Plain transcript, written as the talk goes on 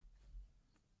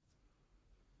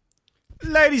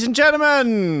Ladies and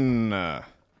gentlemen,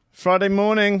 Friday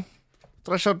morning,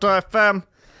 Threshold.fm,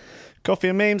 Coffee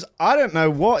and Memes. I don't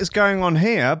know what is going on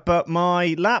here, but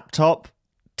my laptop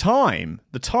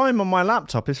the time on my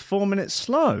laptop is 4 minutes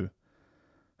slow.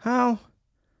 How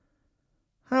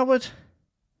could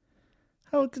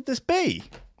this be?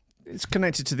 It's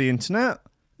connected to the internet.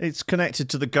 It's connected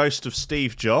to the ghost of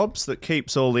Steve Jobs that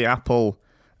keeps all the Apple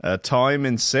time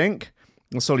in sync.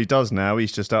 That's all he does now.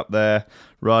 He's just up there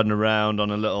riding around on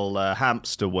a little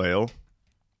hamster wheel.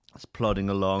 It's plodding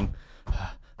along.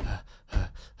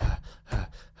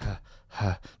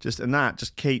 And that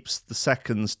just keeps the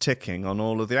seconds ticking on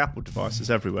all of the Apple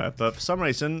devices everywhere. But for some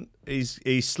reason,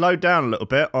 he's slowed down a little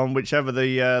bit on whichever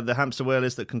the hamster wheel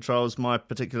is that controls my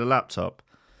particular laptop.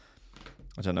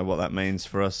 I don't know what that means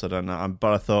for us. I don't know.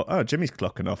 But I thought, oh, Jimmy's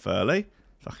clocking off early.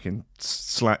 Fucking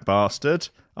slack bastard.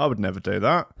 I would never do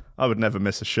that. I would never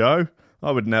miss a show.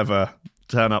 I would never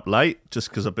turn up late just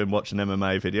because I've been watching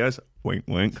MMA videos. Wink,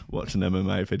 wink. Watching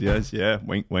MMA videos. Yeah,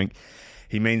 wink, wink.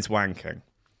 He means wanking.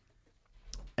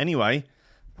 Anyway,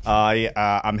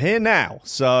 I'm here now.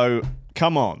 So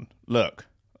come on, look.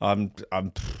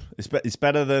 It's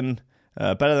better than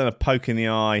a poke in the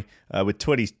eye with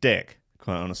Twitty's dick.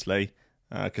 Quite honestly,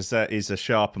 because that is a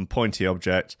sharp and pointy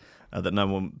object that no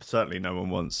one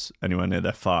wants anywhere near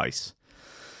their face.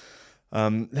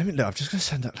 Let me look. I'm just going to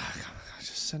send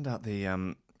out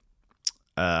the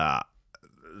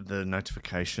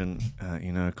notification.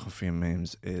 Coffee and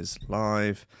Memes is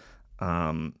live.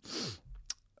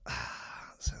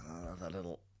 So that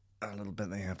little bit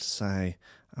they have to say,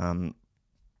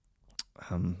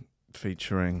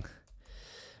 featuring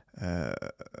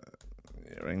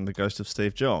the ghost of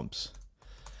Steve Jobs.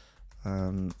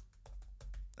 There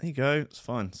you go. It's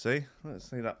fine. See, let's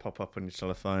see that pop up on your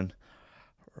telephone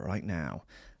right now.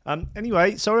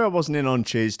 Anyway, sorry I wasn't in on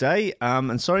Tuesday.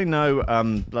 And sorry,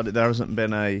 there hasn't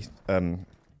been a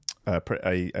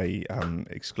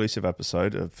exclusive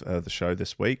episode of the show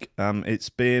this week. It's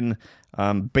been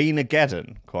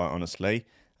Beanageddon, quite honestly.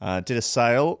 Did a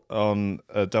sale on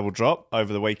a double drop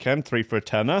over the weekend, 3 for a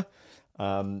tenner,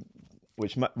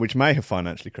 which may have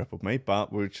financially crippled me,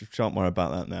 but we shan't worry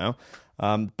about that now.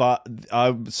 But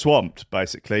I swamped,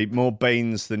 basically, more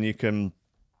beans than you can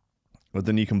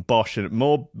bosh in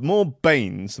more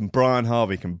beans than Brian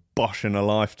Harvey can bosh in a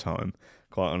lifetime,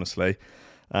 quite honestly.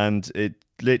 And it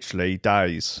literally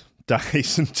days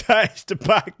and days to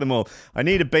pack them all. I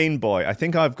need a bean boy. I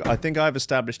think I've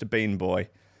established a bean boy.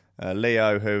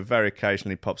 Leo, who very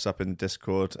occasionally pops up in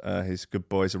Discord. He's a good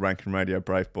boy. He's a Rankin Radio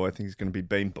brave boy. I think he's going to be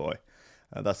Bean Boy.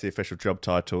 That's the official job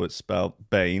title. It's spelled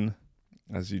Bean,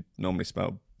 as you normally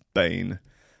spell Bean,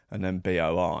 and then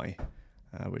B-O-I,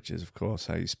 which is, of course,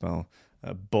 how you spell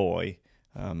boy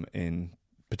in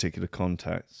particular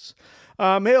contexts.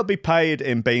 He'll be paid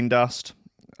in bean dust.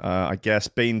 I guess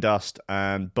bean dust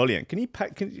and bullion. Do you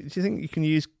think you can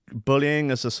use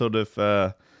bullying as a sort of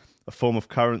a form of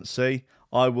currency?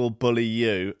 I will bully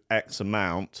you X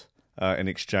amount in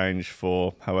exchange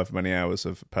for however many hours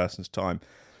of a person's time.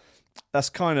 That's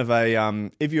kind of a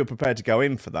if you're prepared to go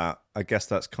in for that, I guess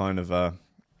that's kind of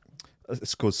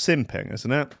it's called simping,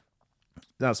 isn't it?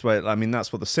 That's what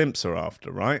the Simps are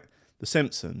after, right? The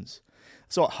Simpsons.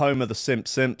 It's what Homer the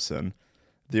Simpson,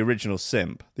 the original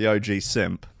simp, the OG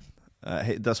simp.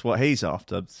 That's what he's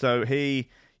after. So he's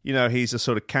a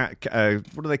sort of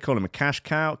what do they call him? A cash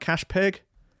cow, cash pig?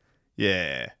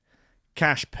 Yeah,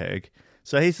 cash pig.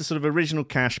 So he's the sort of original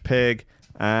cash pig,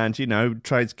 and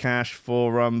trades cash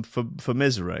for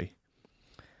misery.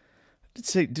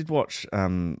 Did watch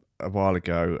a while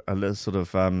ago a little sort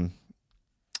of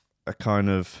a kind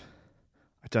of,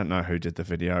 I don't know who did the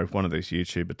video, one of these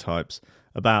YouTuber types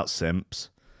about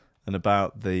simps and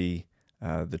about the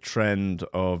trend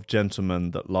of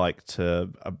gentlemen that like to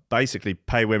basically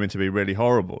pay women to be really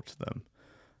horrible to them.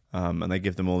 And they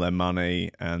give them all their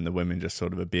money, and the women just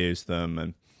sort of abuse them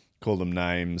and call them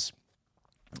names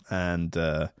and,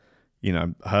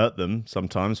 hurt them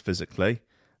sometimes physically.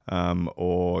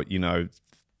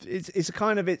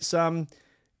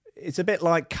 It's a bit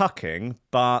like cucking,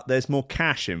 but there's more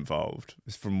cash involved,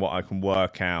 from what I can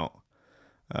work out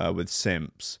with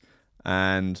simps.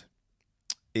 And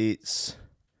I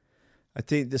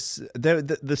think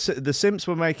the simps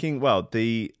were making, I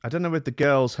don't know if the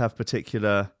girls have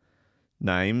particular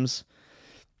names,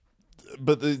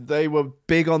 but they were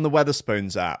big on the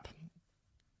Wetherspoons app.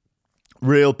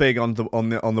 Real big on the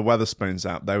Wetherspoons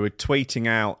app. They were tweeting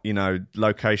out,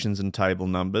 locations and table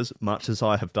numbers, much as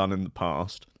I have done in the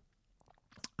past.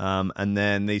 And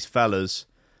then these fellas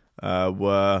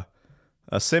were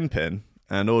simping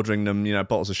and ordering them,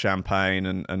 bottles of champagne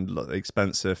and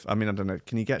expensive. I mean, I don't know.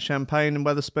 Can you get champagne in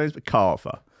Wetherspoons? But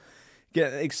Carver.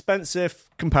 Get expensive,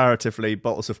 comparatively,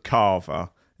 bottles of Carver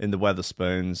in the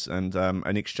Wetherspoons, and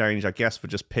in exchange, I guess, for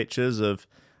just pictures of.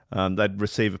 They'd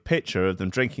receive a picture of them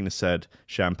drinking the said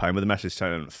champagne with a message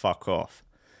telling them to fuck off.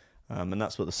 And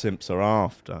that's what the simps are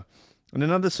after. And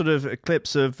another sort of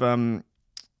clips of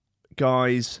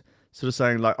guys sort of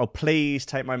saying like, "Oh, please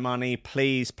take my money,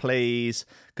 please, because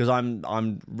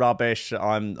I'm rubbish,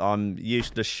 I'm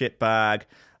useless shitbag.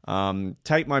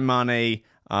 Take my money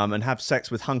and have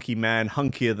sex with hunky men,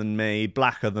 hunkier than me,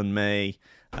 blacker than me.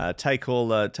 Take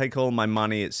all my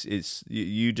money. It's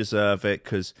you deserve it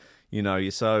because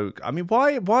you're so. I mean,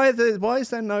 why is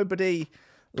there nobody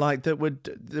like that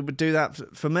would do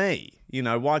that for me?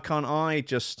 Why can't I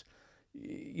just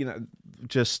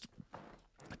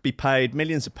be paid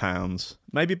millions of pounds,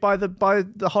 maybe by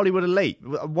the Hollywood elite?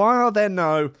 Why are there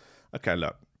no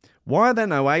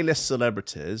A-list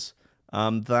celebrities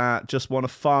that just want to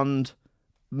fund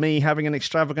me having an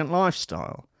extravagant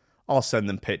lifestyle? I'll send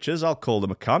them pictures, I'll call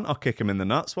them a cunt, I'll kick them in the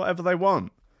nuts, whatever they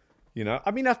want.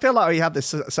 I mean, I feel like we had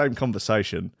this same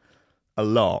conversation a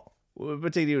lot,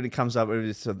 particularly when it comes up with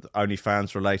it's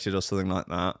OnlyFans related or something like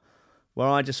that, where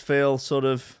I just feel sort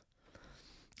of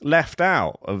left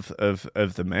out of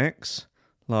the mix.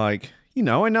 Like, I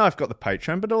know I've got the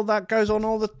Patreon, but all that goes on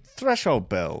all the threshold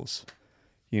bills.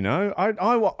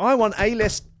 I want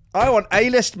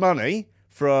A-list money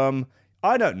from,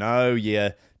 I don't know,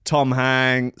 your Tom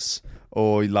Hanks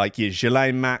or like your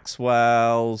Ghislaine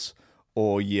Maxwell's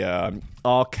or your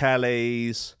R.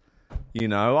 Kelly's.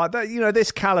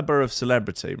 This caliber of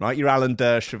celebrity, right? Your Alan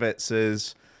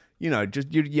Dershowitz's.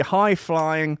 Just your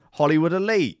high-flying Hollywood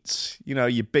elites,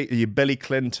 your Billy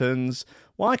Clintons.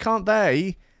 Why can't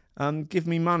they give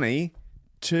me money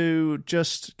to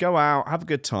just go out, have a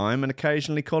good time, and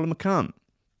occasionally call them a cunt?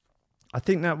 I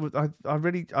think that would. I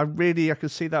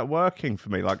could see that working for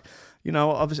me. Like,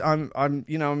 obviously, I'm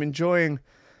enjoying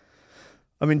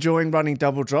running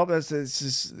Double Drop.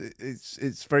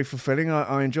 It's very fulfilling.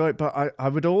 I enjoy it, but I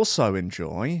would also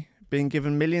enjoy being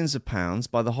given millions of pounds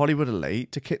by the Hollywood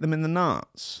elite to kick them in the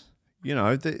nuts.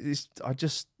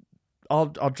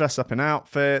 I'll dress up in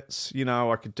outfits.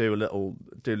 I could do little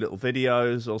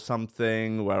videos or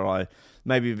something where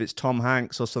maybe if it's Tom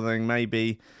Hanks or something,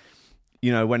 maybe,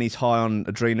 when he's high on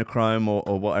adrenochrome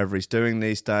or whatever he's doing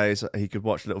these days, he could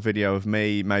watch a little video of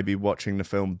me maybe watching the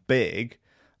film Big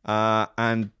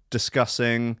and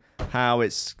discussing how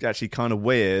it's actually kind of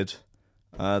weird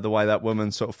the way that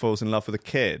woman sort of falls in love with a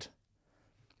kid.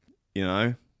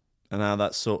 And how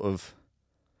that's sort of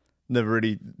never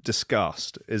really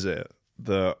discussed, is it?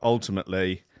 That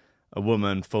ultimately a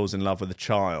woman falls in love with a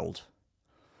child.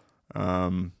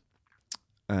 And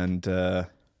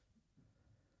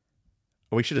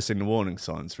we should have seen the warning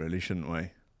signs, really, shouldn't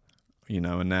we?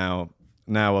 And now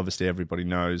obviously everybody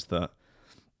knows that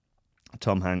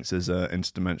Tom Hanks is an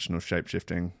interdimensional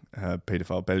shape-shifting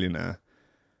paedophile billionaire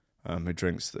who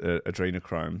drinks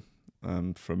adrenochrome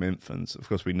from infants. Of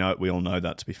course, we all know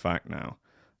that to be fact now.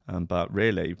 But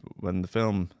really, when the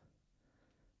film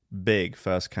Big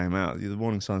first came out, the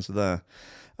warning signs were there.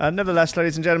 Nevertheless,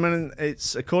 ladies and gentlemen,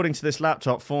 it's, according to this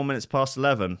laptop, 4 minutes past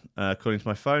 11. According to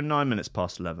my phone, 9 minutes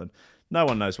past 11. No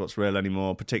one knows what's real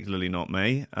anymore, particularly not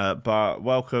me. But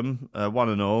welcome, one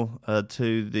and all,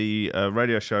 to the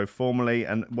radio show formerly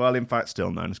and, well, in fact,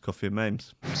 still known as Coffee and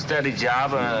Memes. Steady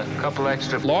job and a couple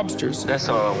extra lobsters. That's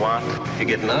all I want. You're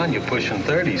getting on. You're pushing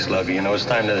 30, Sluggy. It's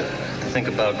time to think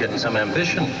about getting some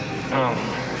ambition.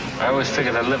 I always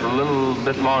figured I'd live a little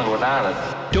bit longer without it.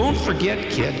 Don't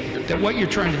forget, kid, that what you're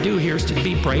trying to do here is to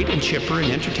be bright and chipper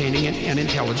and entertaining and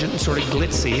intelligent and sort of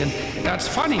glitzy, and that's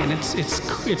funny, and it's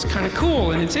kind of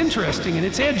cool, and it's interesting, and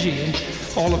it's edgy, and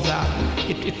all of that.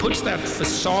 It puts that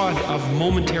facade of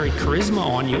momentary charisma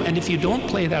on you, and if you don't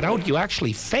play that out, you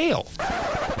actually fail.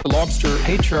 The lobster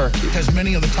patriarchy has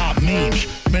many of the top memes.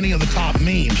 Many of the top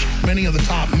memes. Many of the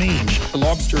top memes. The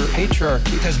lobster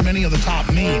patriarchy has many of the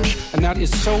top memes. And that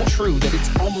is so true that it's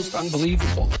almost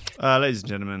unbelievable. Ladies and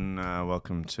gentlemen,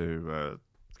 welcome to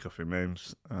Coffee and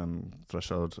Memes,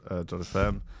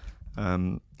 Threshold.fm.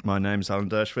 My name's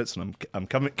Alan Dershowitz, and I'm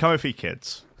coming for you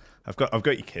kids. I've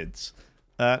got you kids.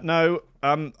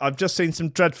 I've just seen some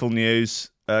dreadful news.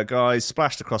 Guys,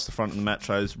 splashed across the front of the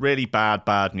metros. Really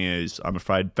bad news, I'm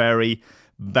afraid. Very,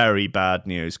 very bad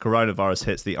news. Coronavirus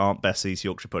hits the Aunt Bessie's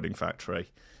Yorkshire Pudding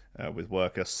Factory with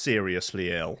worker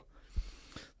seriously ill.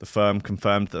 The firm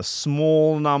confirmed that a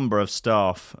small number of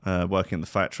staff working at the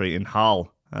factory in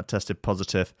Hull tested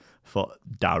positive for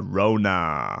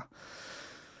Darona.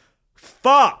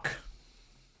 Fuck!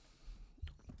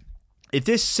 if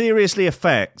this seriously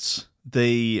affects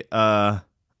the,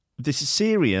 this is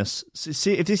serious.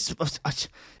 If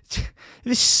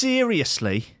this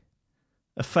seriously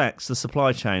affects the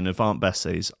supply chain of Aunt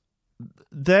Bessie's,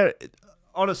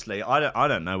 honestly, I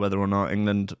don't know whether or not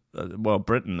England,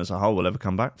 Britain as a whole, will ever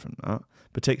come back from that.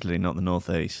 Particularly not the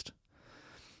northeast.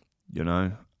 You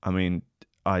know, I mean,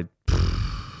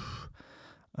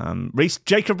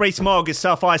 Jacob Rees-Mogg is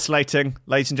self-isolating,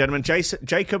 ladies and gentlemen.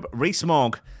 Jacob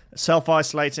Rees-Mogg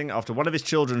self-isolating after one of his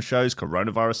children shows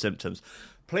coronavirus symptoms.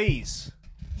 Please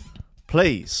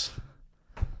press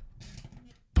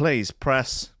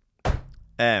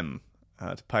M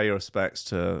to pay your respects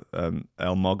to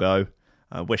El Mogo.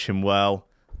 Wish him well.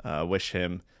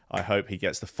 I hope he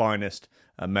gets the finest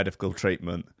medical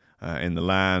treatment in the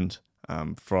land.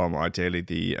 From ideally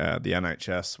the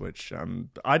NHS, which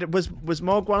was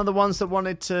Mogg one of the ones that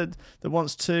wants to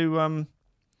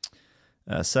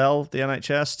sell the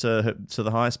NHS to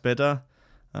the highest bidder.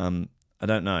 I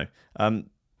don't know,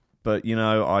 but you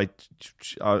know,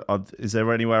 is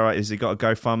there anywhere? Has he got a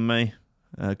GoFundMe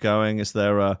going? Is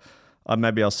there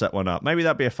maybe I'll set one up. Maybe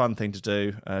that'd be a fun thing to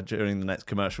do during the next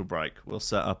commercial break. We'll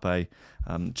set up a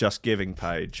Just Giving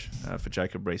page for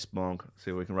Jacob Rees-Mogg.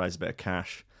 See if we can raise a bit of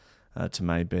cash. To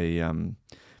maybe, I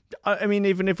mean,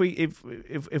 even if we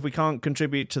can't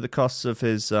contribute to the costs of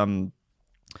his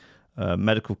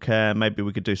medical care, maybe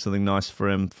we could do something nice for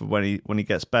him for when he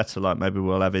gets better. Like maybe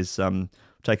we'll have his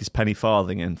take his penny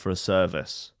farthing in for a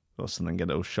service or something, get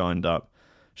it all shined up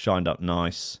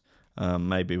nice.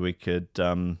 Maybe we could,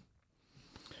 I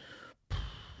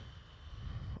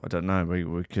don't know.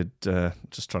 We could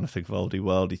just trying to think of oldie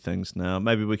worldy things now.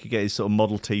 Maybe we could get his sort of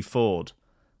Model T Ford.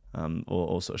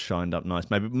 Or sort of shined up nice.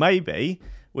 Maybe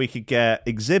we could get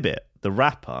Exhibit, the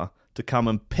rapper, to come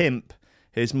and pimp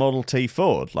his Model T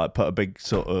Ford, like put a big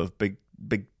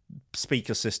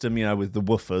speaker system, you know, with the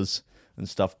woofers and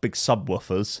stuff, big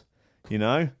subwoofers, you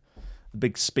know,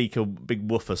 big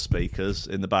woofer speakers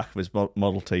in the back of his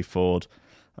Model T Ford.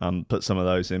 Put some of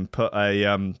those in. Put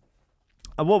a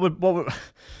what would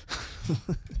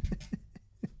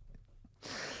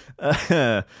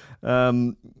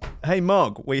hey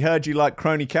Mogg, we heard you like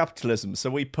crony capitalism,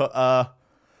 so we put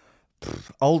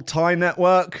Old Tie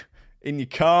Network in your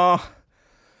car.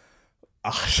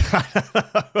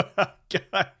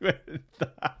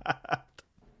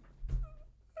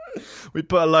 We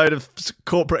put a load of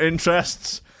corporate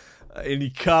interests in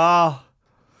your car.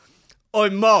 Oi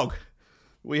Mogg,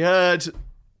 we heard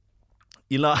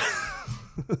you like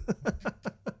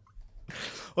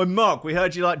Oi, Mogg, we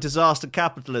heard you like disaster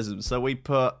capitalism, so we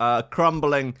put a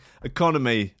crumbling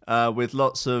economy with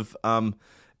lots of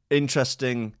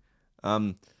interesting,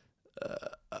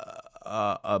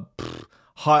 high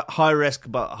risk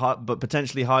but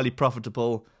potentially highly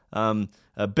profitable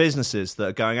businesses that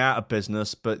are going out of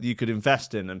business, but you could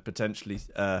invest in and potentially,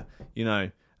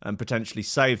 potentially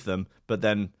save them, but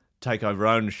then take over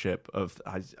ownership of.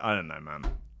 I don't know, man.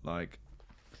 Like,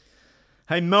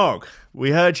 hey, Mogg,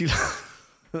 we heard you.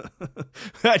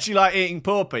 Actually like eating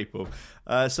poor people,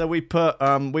 so we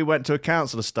went to a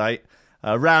council estate,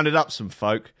 rounded up some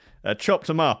folk, chopped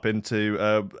them up into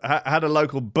had a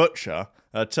local butcher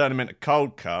turn them into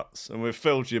cold cuts, and we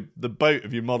filled the boot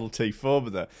of your Model T Ford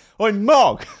with it. Oi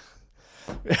Mogg,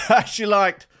 we actually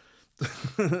liked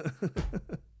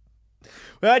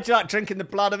drinking the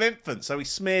blood of infants, so we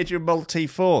smeared your Model T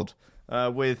Ford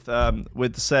with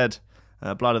the said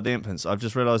blood of the infants. I've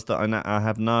just realised that I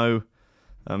have no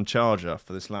charger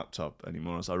for this laptop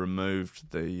anymore, as I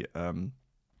removed the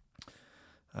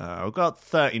I've got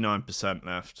 39%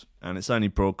 left, and it's only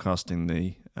broadcasting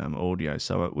the audio,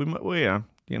 so we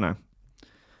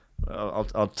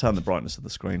I'll turn the brightness of the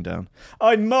screen down.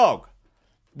 Oh, Mogg,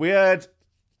 we heard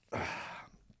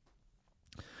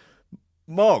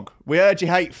you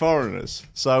hate foreigners,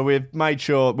 so we've made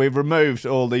sure we've removed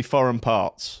all the foreign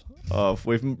parts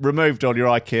we've removed all your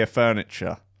IKEA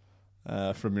furniture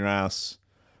from your house.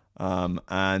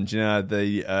 And you know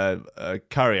the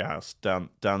curry house down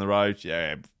the road.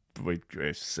 Yeah, we've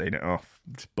seen it off,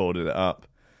 just boarded it up.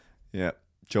 Yeah,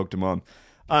 jogged him on.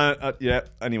 Yeah.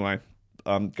 Anyway,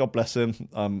 God bless him.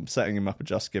 I'm setting him up a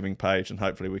Just Giving page, and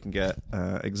hopefully we can get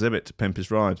Exhibit to pimp his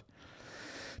wife.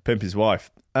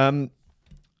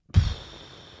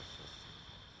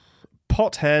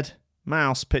 Pothead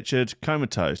mouse pictured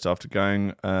comatose after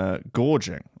going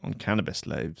gorging on cannabis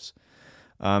leaves.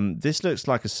 This looks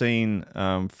like a scene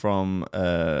from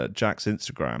Jack's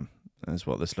Instagram. Is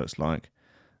what this looks like.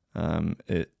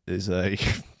 It is a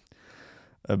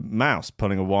mouse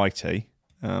pulling a whitey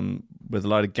with a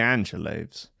load of ganja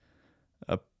leaves.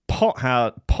 A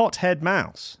pothead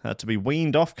mouse had to be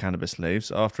weaned off cannabis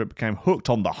leaves after it became hooked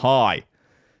on the high.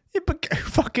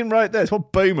 Fucking wrote this.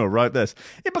 What boomer wrote this?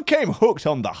 It became hooked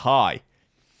on the high.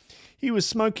 He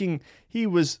was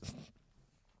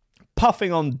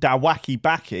puffing on Dawaki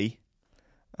Baki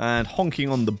and honking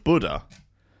on the Buddha.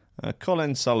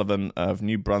 Colin Sullivan of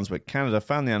New Brunswick, Canada,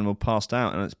 found the animal passed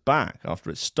out on its back after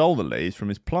it stole the leaves from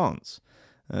his plants.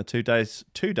 2 days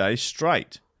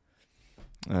straight.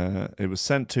 It was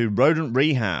sent to rodent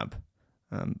rehab.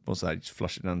 What's that? You just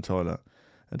flush it down the toilet.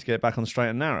 And to get it back on the straight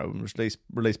and narrow and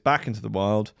released back into the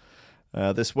wild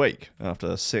this week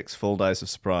after 6 full days of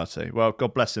sobriety. Well,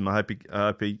 God bless him. I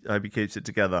hope he keeps it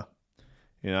together.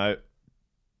 You know,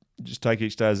 just take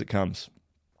each day as it comes.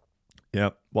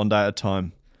 Yep, one day at a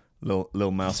time.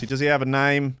 Little Mousey. Does he have a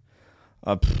name?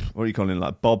 What do you call him?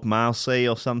 Like Bob Mousey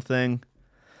or something?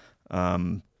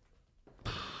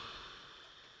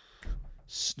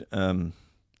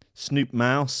 Snoop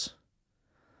Mouse.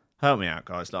 Help me out,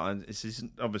 guys. Like, this is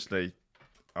obviously,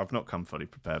 I've not come fully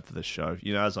prepared for this show.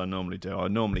 You know, as I normally do. I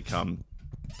normally come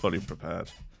fully prepared,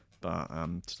 but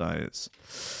today it's,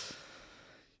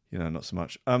 you know, not so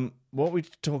much. What are we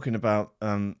talking about?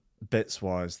 Bits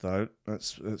wise, though,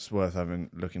 it's worth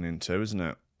looking into, isn't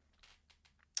it?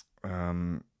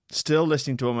 Still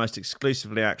listening to almost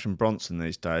exclusively Action Bronson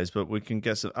these days, but we can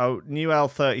get some. Oh, new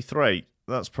L33.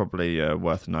 That's probably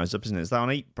worth a nose up, isn't it? Is that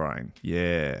on Eat Brain?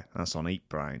 Yeah, that's on Eat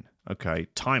Brain. Okay,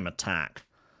 Time Attack.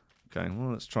 Okay,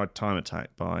 well, let's try Time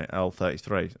Attack by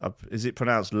L33. Is it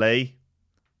pronounced Lee?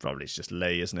 Probably it's just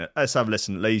Lee, isn't it? Let's have a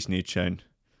listen to Lee's new tune.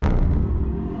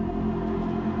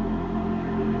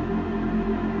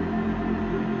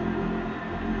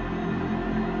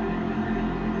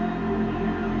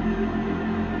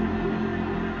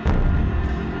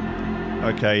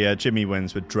 Okay, yeah, Jimmy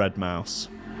wins with Dread Mouse.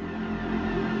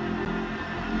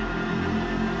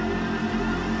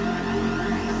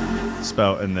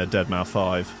 Spelt in the Deadmau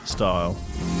 5 style.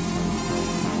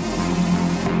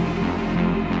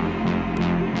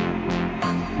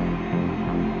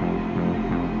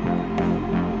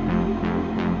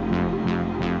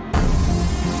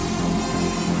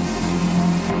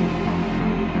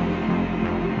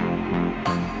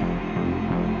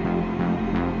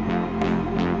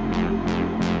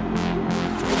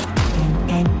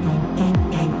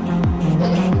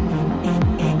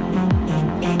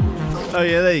 Oh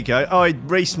yeah, there you go. Oh,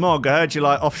 Reese Mogg, I heard you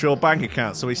like offshore bank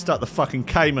accounts, so we stuck the fucking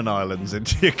Cayman Islands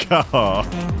into your car.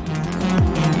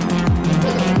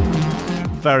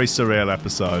 Very surreal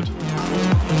episode.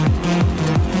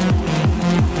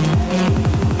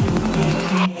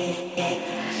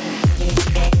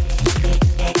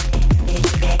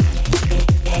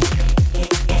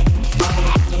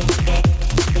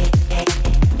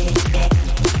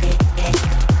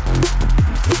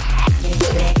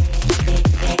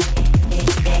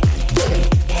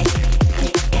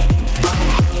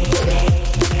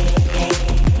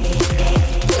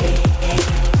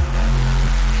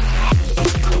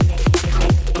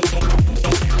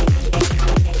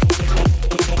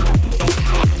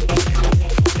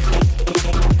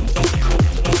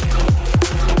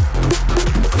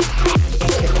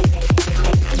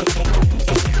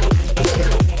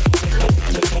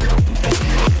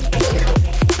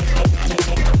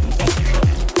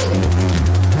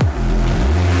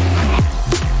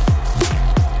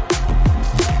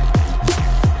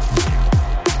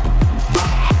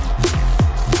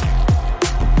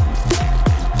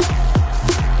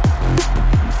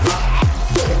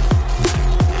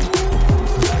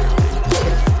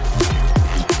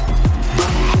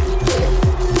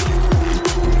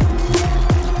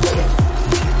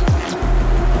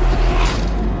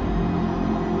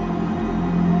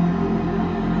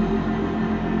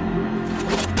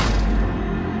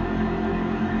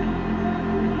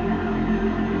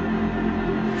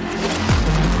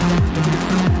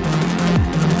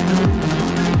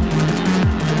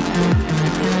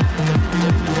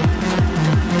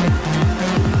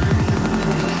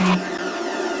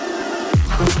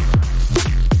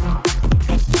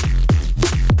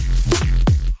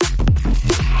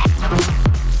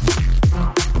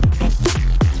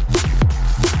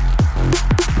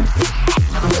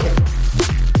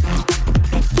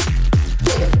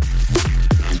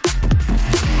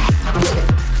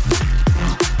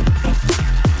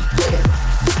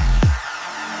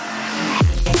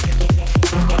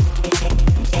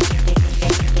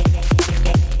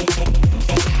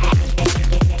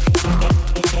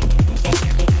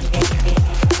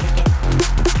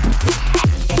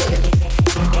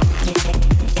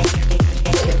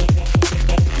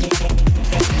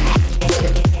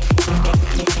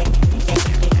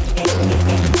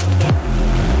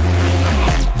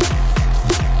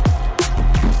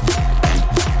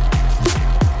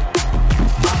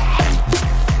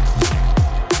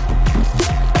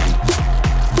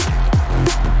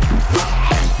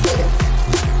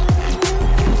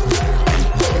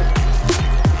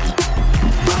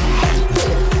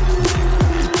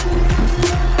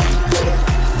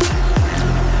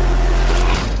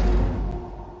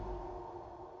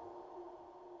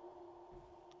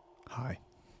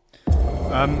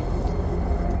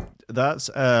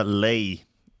 Lee.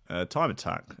 Time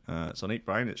Attack. It's on Eat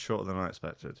Brain. It's shorter than I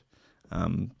expected.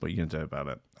 What are you going to do about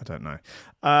it? I don't know.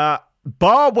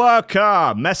 Bar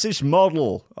worker message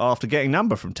model after getting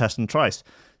number from Test and Trace.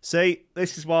 See,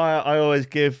 this is why I always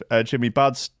give Jimmy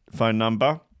Budd's phone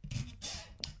number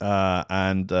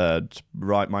and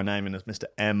write my name in as Mr.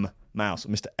 M Mouse or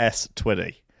Mr. S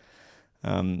Twiddy.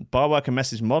 Bar worker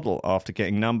message model after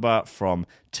getting number from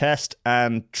Test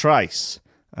and Trace.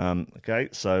 Okay,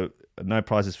 so no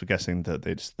prizes for guessing that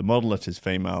it's the model that is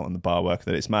female and the bar worker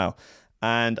that it's male.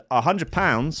 And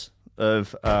 £100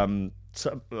 of I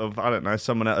don't know,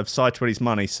 someone out of Cy Twitty's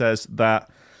money says that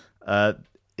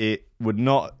she would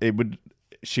not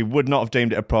have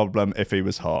deemed it a problem if he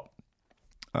was hot.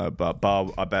 But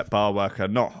I bet bar worker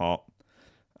not hot,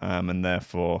 and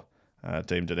therefore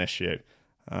deemed an issue.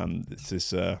 This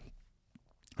is an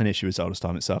issue as old as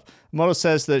time itself. The model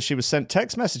says that she was sent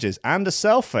text messages and a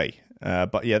selfie.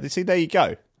 But yeah, see, there you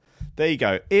go. There you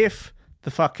go. If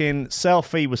the fucking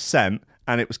selfie was sent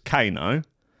and it was Kano,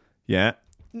 yeah,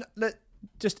 it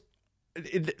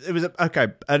was okay.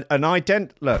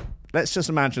 Look, let's just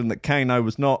imagine that Kano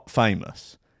was not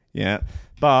famous, yeah,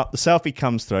 but the selfie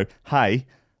comes through. Hey,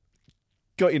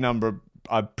 got your number.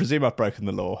 I presume I've broken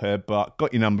the law here, but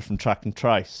got your number from Track and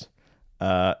Trace.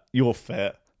 You're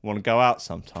fit. Want to go out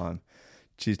sometime?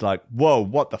 She's like, whoa,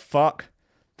 what the fuck?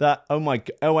 That, oh my,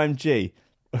 OMG,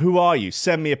 who are you?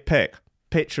 Send me a pic.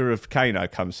 Picture of Kano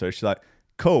comes through. She's like,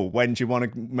 cool, when do you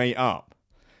want to meet up?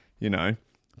 You know,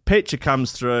 picture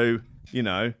comes through, you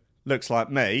know, looks like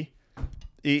me.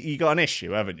 You got an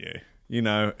issue, haven't you? You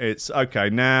know, it's, okay,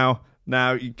 now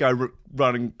you go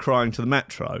running, crying to the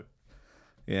Metro.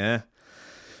 Yeah.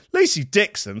 Lucy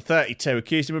Dixon, 32,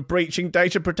 accused him of breaching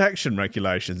data protection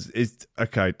regulations.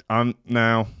 Okay,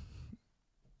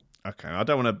 I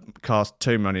don't want to cast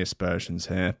too many aspersions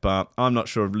here, but I'm not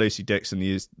sure if Lucy Dixon,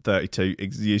 32,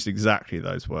 used exactly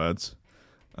those words.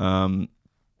 She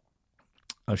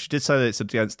did say that it's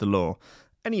against the law.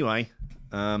 Anyway,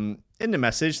 in the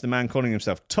message, the man calling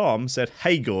himself Tom said,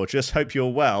 "Hey, gorgeous, hope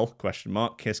you're well, ?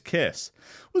 Kiss, kiss.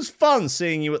 Was fun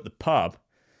seeing you at the pub."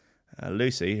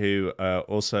 Lucy, who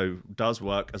also does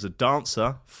work as a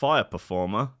dancer, fire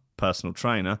performer, personal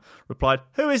trainer, replied,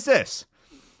 "Who is this?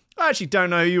 I actually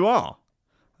don't know who you are."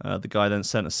 The guy then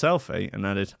sent a selfie and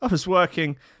added, "I was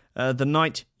working the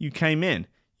night you came in.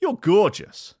 You're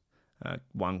gorgeous."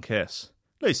 One kiss.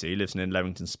 Lucy lives in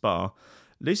Leamington Spa.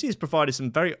 Lucy has provided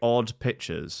some very odd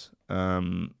pictures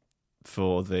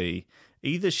for the...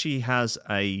 Either she's had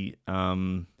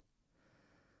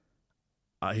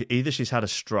a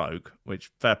stroke,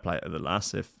 which fair play to the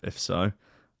lass, if so,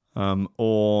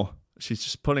 or she's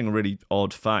just pulling a really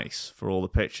odd face for all the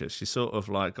pictures. She's sort of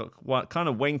like got kind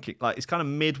of winking, like it's kind of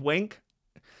mid-wink,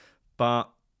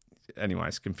 but anyway,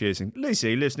 it's confusing.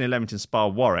 Lucy lives near Leamington Spa,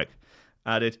 Warwick.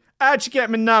 Added, "How'd you get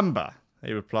my number?"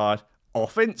 He replied,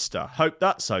 "Off Insta. Hope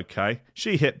that's okay."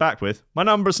 She hit back with, "My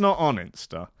number's not on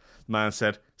Insta." The man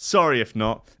said, "Sorry if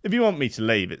not. If you want me to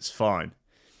leave, it's fine."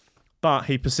 But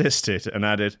he persisted and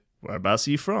added, "Whereabouts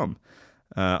are you from?"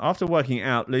 After working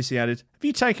out, Lucy added, "Have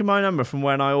you taken my number from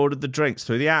when I ordered the drinks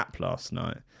through the app last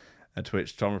night?" To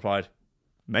which Tom replied,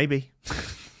 "Maybe."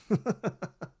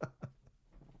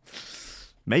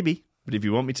 "Maybe, but if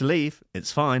you want me to leave,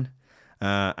 it's fine.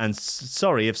 And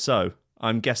sorry if so.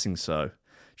 I'm guessing so."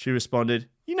 She responded,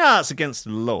 "You know that's against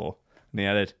the law." And he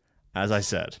added, As I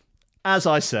said, I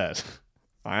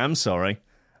am sorry,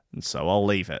 and so I'll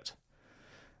leave it."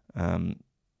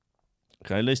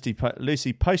 Okay,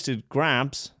 Lucy posted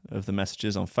grabs of the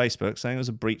messages on Facebook saying it was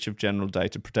a breach of general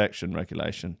data protection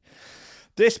regulation.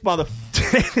 This mother...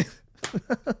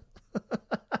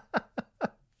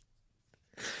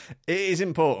 It is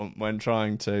important when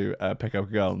trying to pick up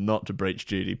a girl not to breach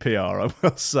GDPR, I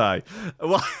will say.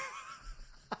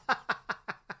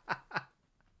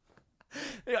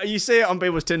 You see it on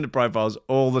people's Tinder profiles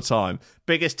all the time.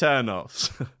 Biggest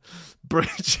turn-offs.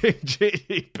 Breaching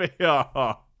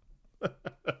GDPR.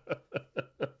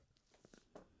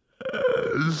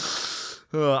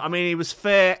 I mean, he was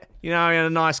fit. You know, he had a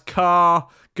nice car,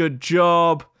 good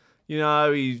job. You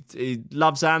know, he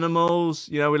loves animals.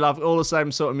 You know, we love all the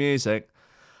same sort of music.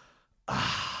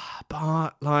 But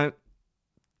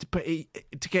he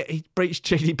breached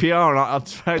GDPR. I'm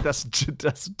afraid that's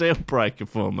a deal breaker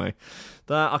for me.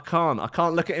 That I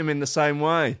can't look at him in the same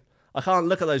way. I can't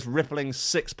look at those rippling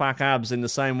six-pack abs in the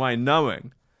same way,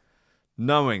 knowing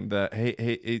that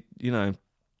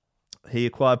he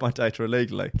acquired my data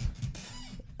illegally.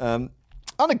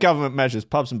 Under government measures,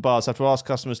 pubs and bars have to ask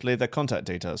customers to leave their contact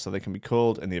details so they can be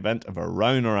called in the event of a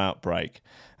Rona outbreak.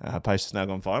 Her post has now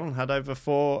gone viral and had over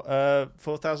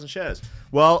 4,000 shares.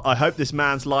 Well, I hope this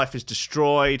man's life is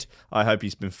destroyed. I hope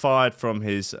he's been fired from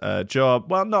his job.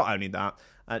 Well, not only that.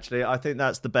 Actually, I think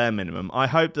that's the bare minimum. I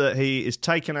hope that he is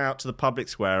taken out to the public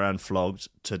square and flogged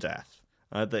to death.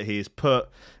 That he is put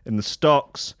in the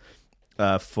stocks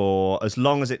for as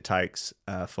long as it takes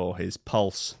for his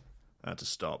pulse to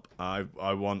stop.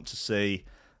 I want to see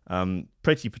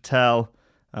Priti Patel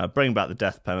bring back the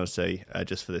death penalty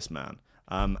just for this man.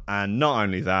 And not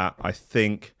only that, I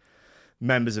think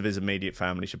members of his immediate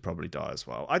family should probably die as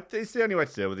well. It's the only way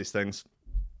to deal with these things.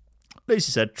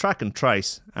 Lucy said, track and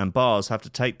trace and bars have to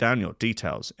take down your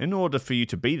details in order for you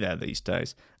to be there these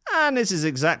days. And this is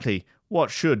exactly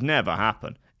what should never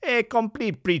happen. A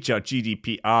complete breach of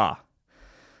GDPR.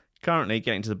 Currently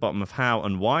getting to the bottom of how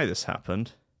and why this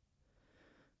happened.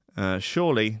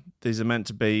 Surely these are meant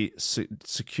to be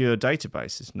secure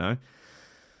databases, no?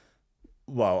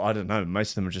 Well, I don't know.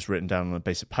 Most of them are just written down on a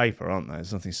piece of paper, aren't they?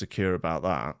 There's nothing secure about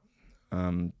that.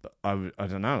 But I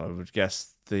don't know. I would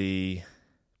guess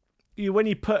when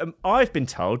you put them, I've been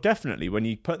told, definitely, when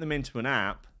you put them into an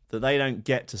app, that they don't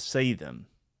get to see them.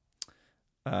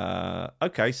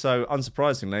 Okay, so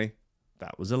unsurprisingly,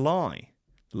 that was a lie.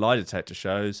 The lie detector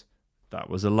shows that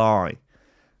was a lie.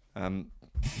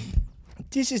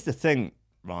 This is the thing,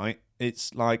 right?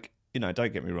 It's like,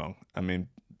 don't get me wrong. I mean,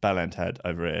 Bellend Head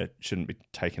over here shouldn't be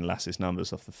taking Lass's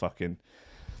numbers off the fucking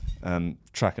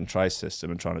track and trace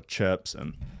system and trying to chirp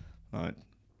them. Like,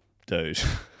 dude,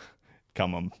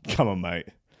 come on, mate.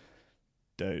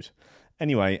 Dude.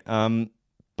 Anyway,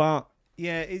 but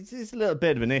yeah, it's a little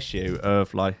bit of an issue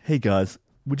of like, hey guys,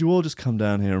 would you all just come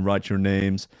down here and write your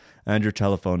names and your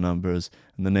telephone numbers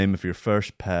and the name of your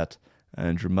first pet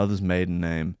and your mother's maiden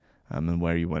name and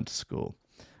where you went to school,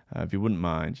 if you wouldn't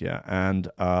mind, yeah. And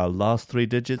last 3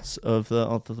 digits of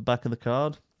the back of the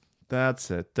card. That's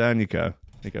it. Down you go.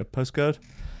 There you go. Postcode.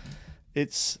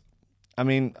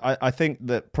 I think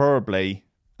that probably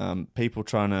people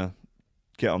trying to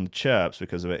get on the chirps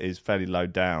because of it is fairly low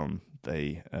down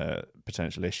the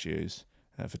potential issues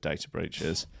for data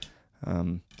breaches.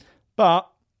 But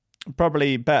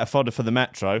probably better fodder for the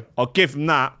Metro. I'll give them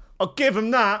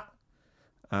that.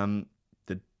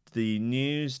 The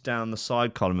news down the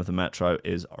side column of the Metro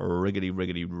is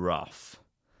riggedy rough.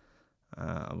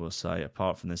 I will say,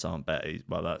 apart from this Aunt Betty,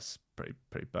 well, that's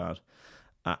pretty bad.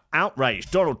 Outrage.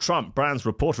 Donald Trump brands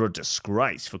reporter a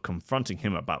disgrace for confronting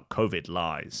him about COVID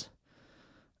lies.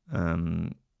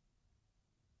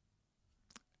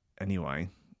 Anyway,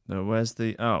 where's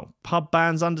pub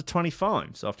bans under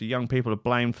 25s after young people are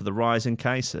blamed for the rise in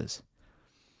cases.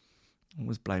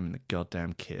 Always blaming the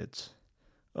goddamn kids.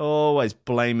 Always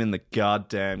blaming the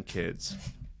goddamn kids.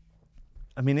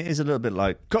 I mean, it is a little bit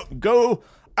like, go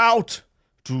out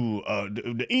to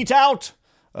eat out,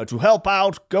 to help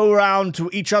out, go around to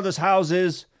each other's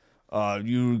houses.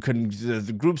 You can,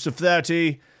 the groups of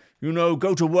 30,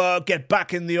 go to work, get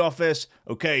back in the office.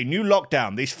 Okay, new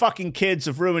lockdown. These fucking kids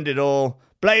have ruined it all.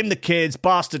 Blame the kids,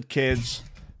 bastard kids.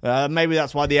 Maybe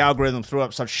that's why the algorithm threw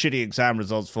up such shitty exam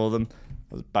results for them.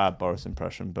 That was a bad Boris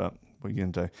impression, but what are you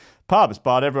going to do? Pubs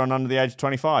barred everyone under the age of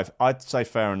 25. I'd say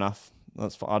fair enough. I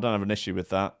don't have an issue with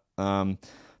that.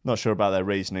 Not sure about their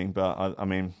reasoning, but I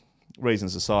mean,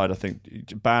 reasons aside, I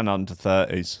think ban under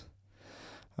 30s.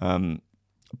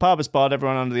 Pub has barred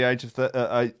everyone under the age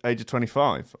of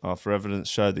 25 after evidence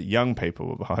showed that young people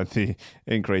were behind the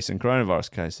increase in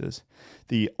coronavirus cases.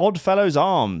 The Oddfellows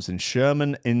Arms in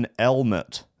Sherman in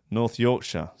Elmet, North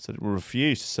Yorkshire, said it will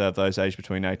refuse to serve those aged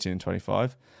between 18 and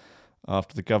 25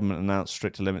 after the government announced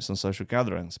stricter limits on social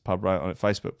gatherings. The pub wrote on its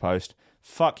Facebook post,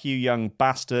 "Fuck you, young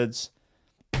bastards.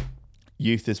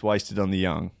 Youth is wasted on the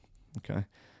young." Okay.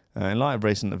 In light of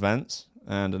recent events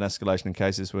and an escalation in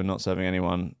cases, we're not serving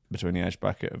anyone between the age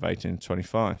bracket of 18 and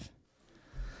 25.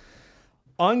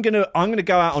 I'm gonna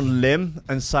go out on a limb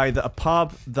and say that a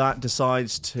pub that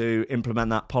decides to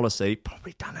implement that policy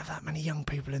probably don't have that many young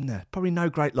people in there. Probably no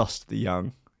great loss to the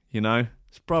young,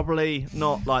 It's probably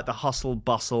not like the hustle,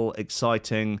 bustle,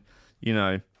 exciting,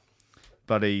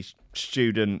 bloody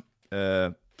student,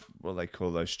 what do they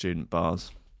call those student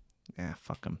bars? Yeah,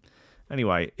 fuck them.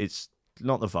 Anyway, it's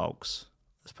not the Volks.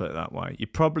 Let's put it that way. You're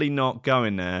probably not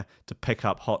going there to pick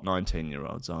up hot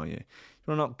 19-year-olds, are you?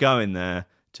 You're not going there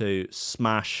to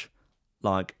smash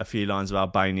like a few lines of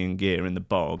Albanian gear in the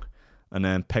bog and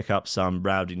then pick up some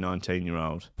rowdy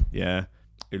 19-year-old, yeah,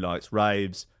 who likes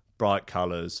raves, bright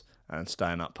colours, and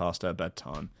staying up past her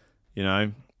bedtime.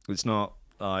 It's not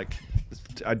Like,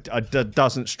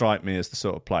 doesn't strike me as the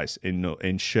sort of place in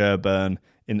Sherburn,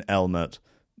 in Elmet,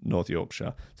 North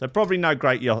Yorkshire. So probably no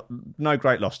great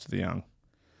loss to the young.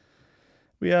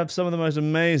 We have some of the most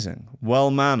amazing,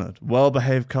 well-mannered,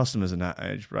 well-behaved customers in that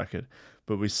age bracket,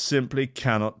 but we simply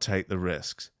cannot take the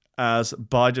risks, as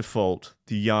by default,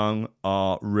 the young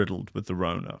are riddled with the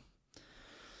Rona.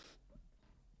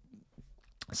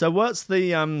 So what's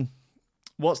the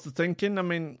thinking? I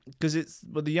mean, because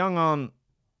the young aren't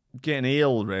getting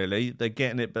ill, really. They're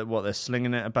getting it, but they're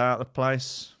slinging it about the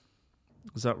place.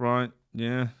 Is that right?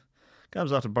 Yeah.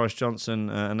 Comes after Boris Johnson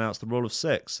announced the rule of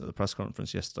 6 at the press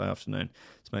conference yesterday afternoon.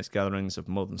 This makes gatherings of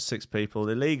more than 6 people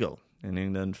illegal in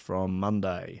England from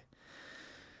Monday.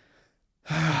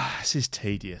 This is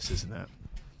tedious, isn't it?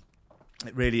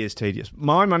 It really is tedious.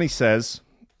 My money says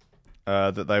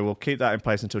that they will keep that in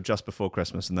place until just before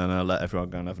Christmas, and then they'll let everyone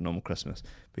go and have a normal Christmas.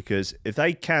 Because if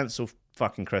they cancel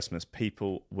fucking Christmas,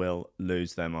 people will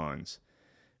lose their minds.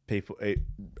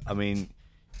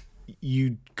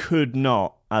 You could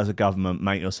not, as a government,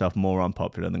 make yourself more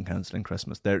unpopular than cancelling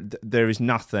Christmas. There is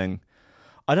nothing.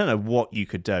 I don't know what you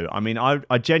could do. I mean,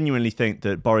 I genuinely think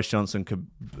that Boris Johnson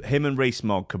him and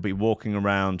Rees-Mogg could be walking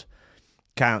around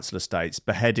council estates,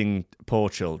 beheading poor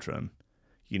children,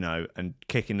 and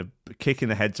kicking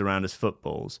the heads around as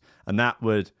footballs, and that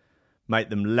would make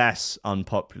them less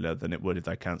unpopular than it would if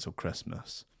they cancelled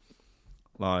Christmas.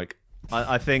 Like,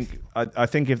 I think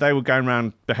if they were going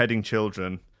around beheading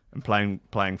children and playing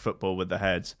football with their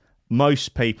heads,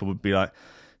 most people would be like,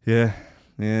 yeah.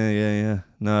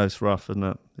 No, it's rough,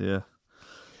 isn't it?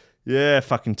 Yeah,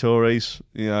 fucking Tories.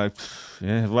 I'm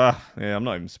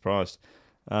not even surprised.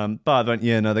 But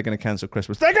they're going to cancel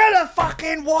Christmas. They're going to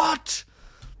fucking what?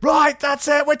 Right, that's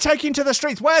it. We're taking to the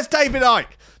streets. Where's David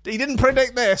Icke? He didn't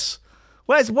predict this.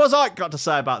 What's Icke got to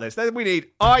say about this? We need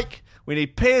Icke. We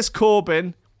need Piers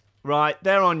Corbyn. Right,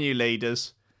 they're our new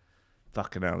leaders.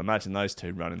 Fucking hell, imagine those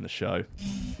two running the show.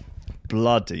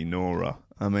 Bloody Nora.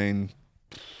 I mean,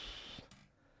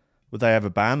 would they have a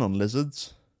ban on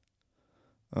lizards?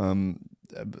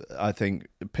 I think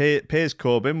Piers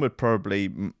Corbyn would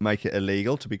probably make it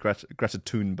illegal to be Greta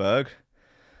Thunberg.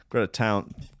 Greta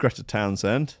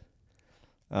Townsend.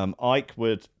 Icke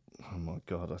would... Oh my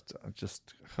God, I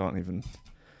just can't even...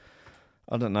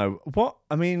 I don't know. What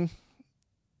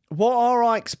are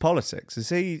Icke's politics? Is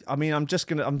he? I mean, I'm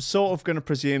sort of gonna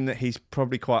presume that he's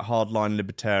probably quite hardline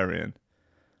libertarian.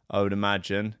 I would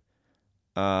imagine.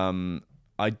 As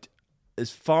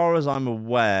far as I'm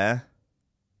aware,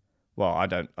 well, I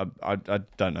don't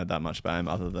know that much about him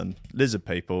other than lizard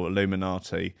people,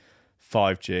 Illuminati,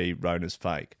 5G, Rona's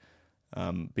fake.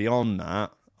 Beyond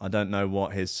that, I don't know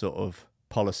what his sort of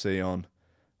policy on,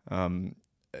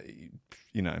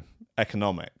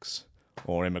 economics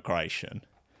or immigration.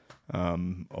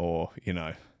 Or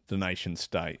the nation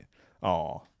state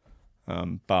are,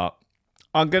 but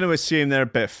I'm going to assume they're a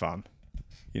bit fun.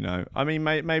 I mean,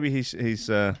 maybe he's just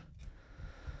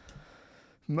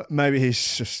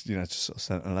just sort of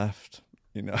centre left.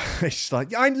 It's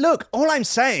like, look. All I'm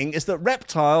saying is that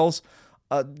reptiles,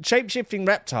 shape-shifting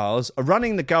reptiles, are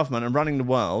running the government and running the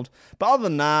world. But other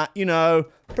than that,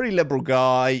 pretty liberal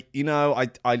guy.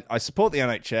 I support the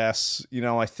NHS.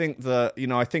 I think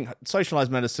socialised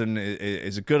medicine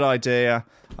is a good idea.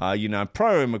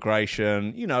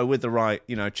 Pro-immigration. With the right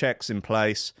checks in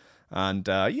place. And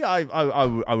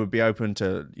I would be open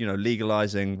to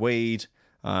legalising weed.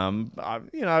 I'm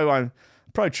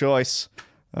pro-choice.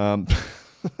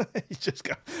 He's just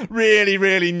got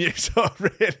really new, sort of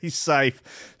really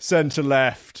safe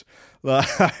centre-left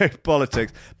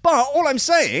politics. But all I'm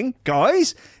saying,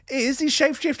 guys, is these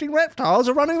shape-shifting reptiles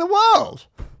are running the world.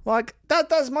 Like,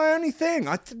 that's my only thing.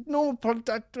 I'm not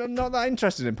that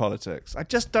interested in politics. I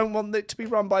just don't want it to be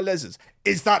run by lizards.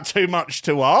 Is that too much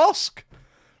to ask?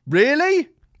 Really?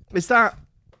 Is that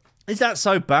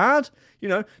so bad?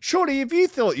 Surely if you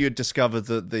thought you'd discovered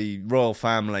that the royal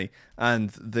family and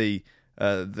the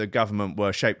government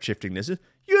were shape-shifting lizards,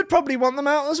 you'd probably want them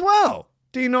out as well.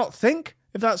 Do you not think?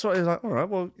 If that's what it's like, all right,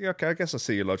 well, yeah, okay, I guess I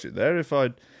see your logic there. If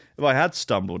I had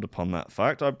stumbled upon that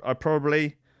fact, I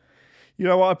probably,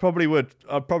 I probably would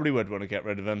want to get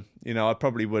rid of them. I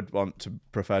probably would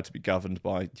prefer to be governed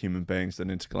by human beings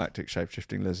than intergalactic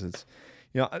shape-shifting lizards.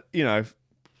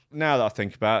 Now that I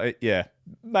think about it, yeah,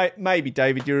 maybe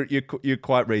David, you're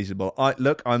quite reasonable. I'm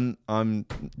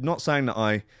not saying that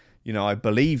I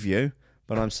believe you,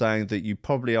 but I'm saying that you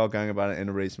probably are going about it in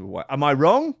a reasonable way. Am I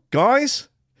wrong, guys?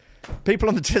 People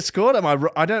on the Discord, am I?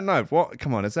 I don't know. What?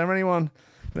 Come on, is there anyone?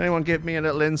 Can anyone give me a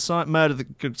little insight?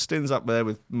 Stin's up there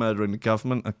with murdering the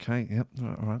government. Okay, yep.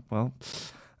 All right. Well,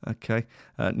 Okay.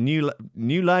 New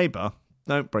Labour.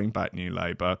 Don't bring back New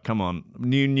Labour. Come on.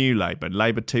 New Labour.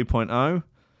 Labour 2.0?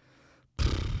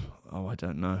 Oh, I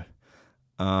don't know.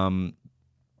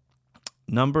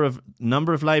 Number of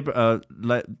Labour.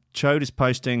 Chode is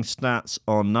posting stats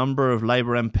on number of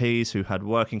Labour MPs who had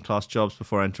working class jobs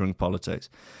before entering politics.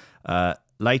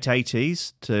 Late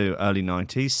 80s to early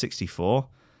 90s, 64.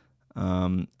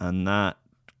 And that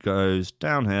goes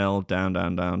downhill,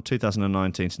 down.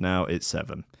 2019 to now, it's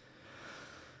 7.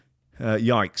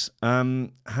 Yikes.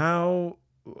 What?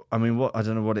 I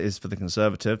don't know what it is for the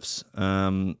Conservatives.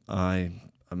 I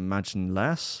imagine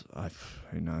less.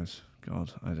 Who knows?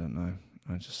 God, I don't know.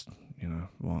 I just,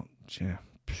 what? Yeah.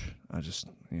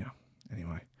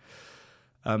 Anyway.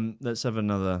 Let's have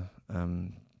another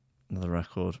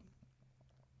record.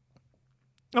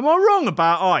 Am I wrong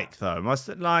about Ike, though?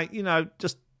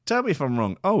 Just tell me if I'm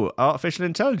wrong. Oh, artificial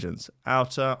intelligence.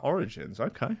 Outer Origins.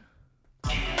 Okay.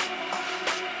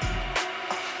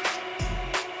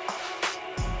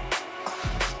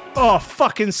 Oh,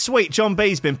 fucking sweet. John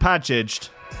B's been packaged.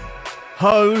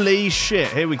 Holy shit.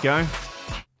 Here we go.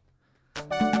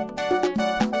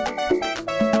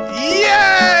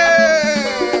 Yes!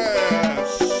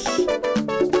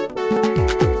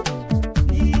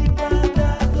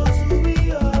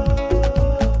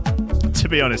 To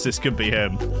be honest, this could be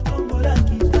him.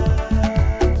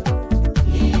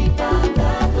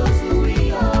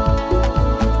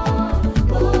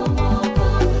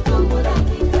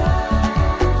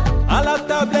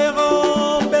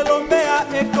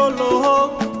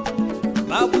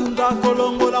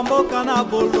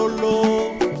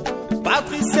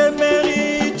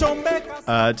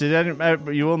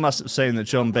 You all must have seen that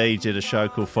John B did a show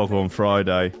called Foghorn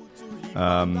Friday.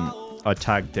 I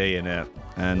tagged D in it,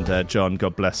 and John,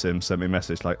 God bless him, sent me a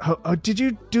message like, oh, did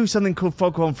you do something called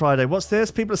Foghorn Friday? What's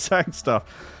this? People are saying stuff.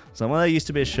 So, well, there used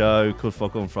to be a show called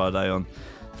Foghorn Friday on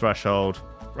Threshold.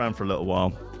 Ran for a little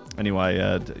while. Anyway,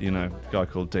 a guy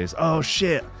called D said, oh,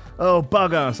 shit. Oh,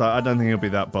 bugger. So I don't think he'll be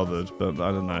that bothered, but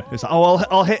I don't know. It's like,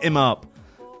 I'll hit him up.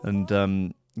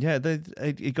 And, he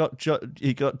got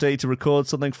D to record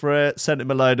something for it. Sent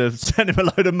him a load of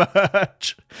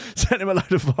merch. Sent him a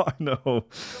load of vinyl.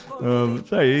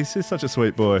 He's such a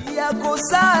sweet boy.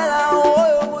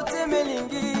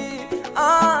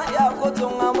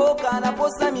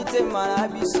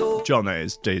 John, that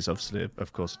is. D's obviously,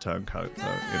 of course, a turncoat. So,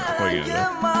 what are you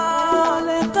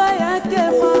gonna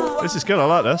do? This is good. I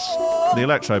like this. The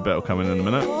electro bit will come in a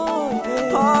minute.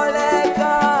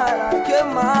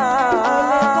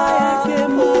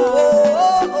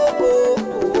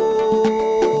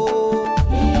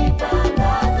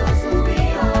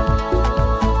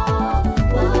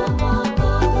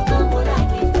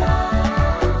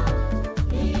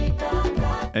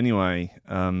 Anyway,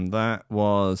 that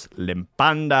was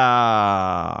Limpanda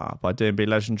by D&B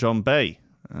legend John B.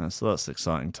 So that's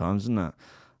exciting times, isn't it?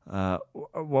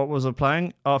 What was I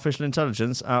playing? Artificial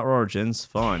Intelligence, Outer Origins,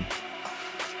 fine.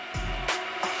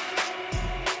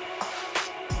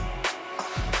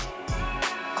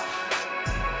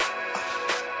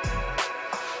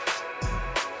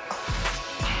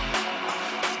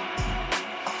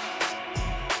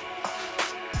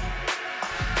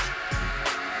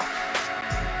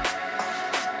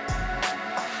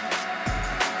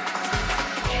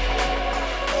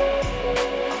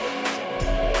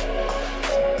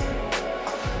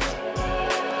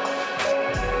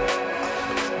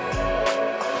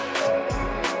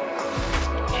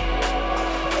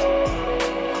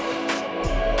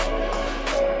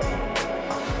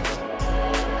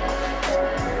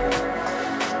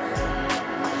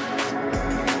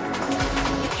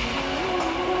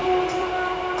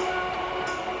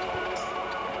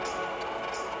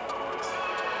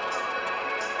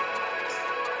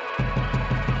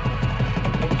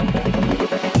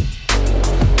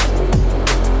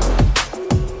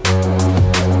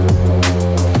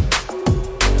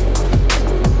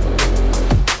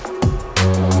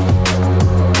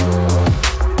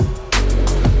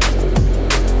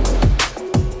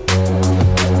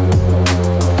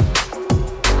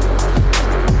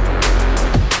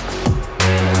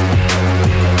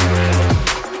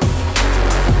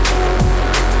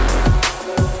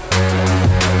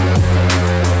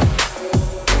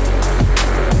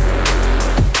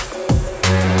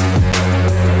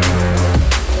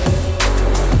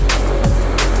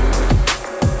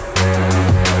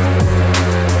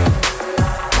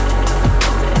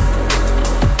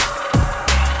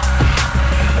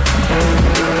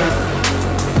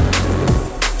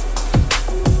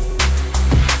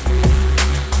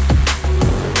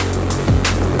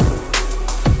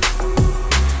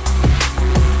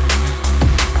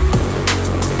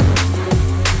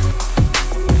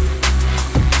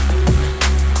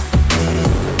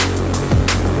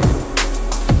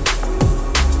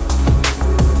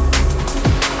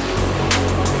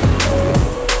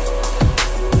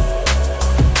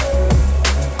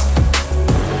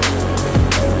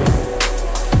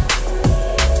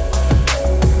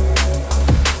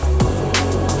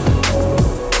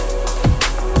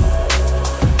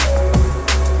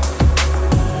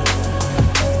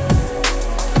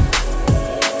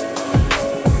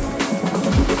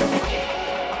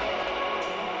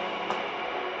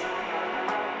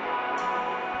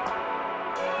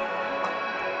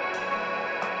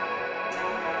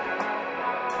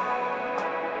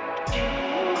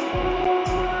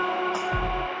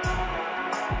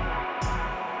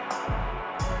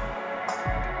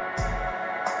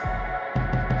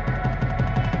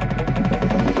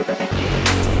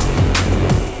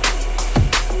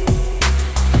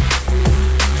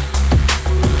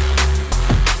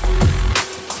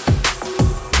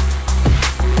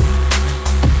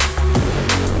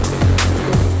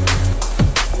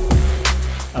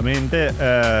 I mean, a bit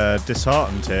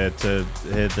disheartened here to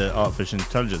hear the artificial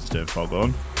intelligence doing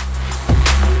Foghorn.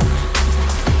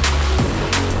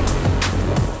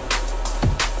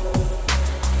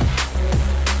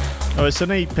 Oh, it's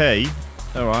an EP.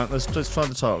 All right, let's try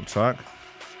the title track.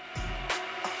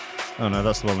 Oh no,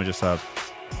 that's the one we just had.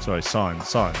 Sorry,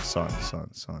 Signs.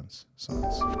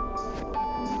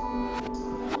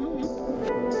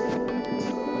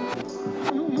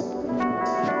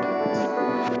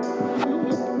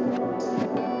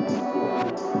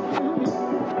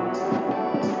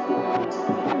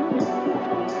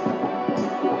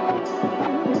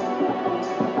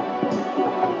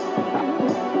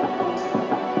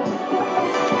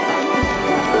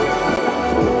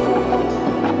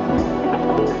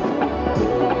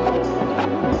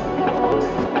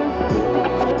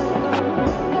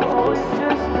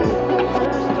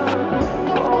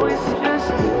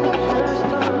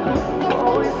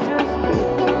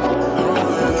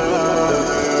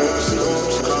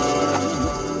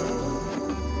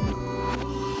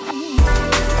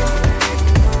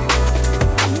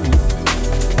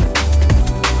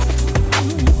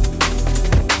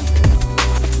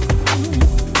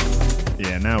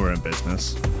 Yeah, now we're in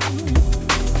business.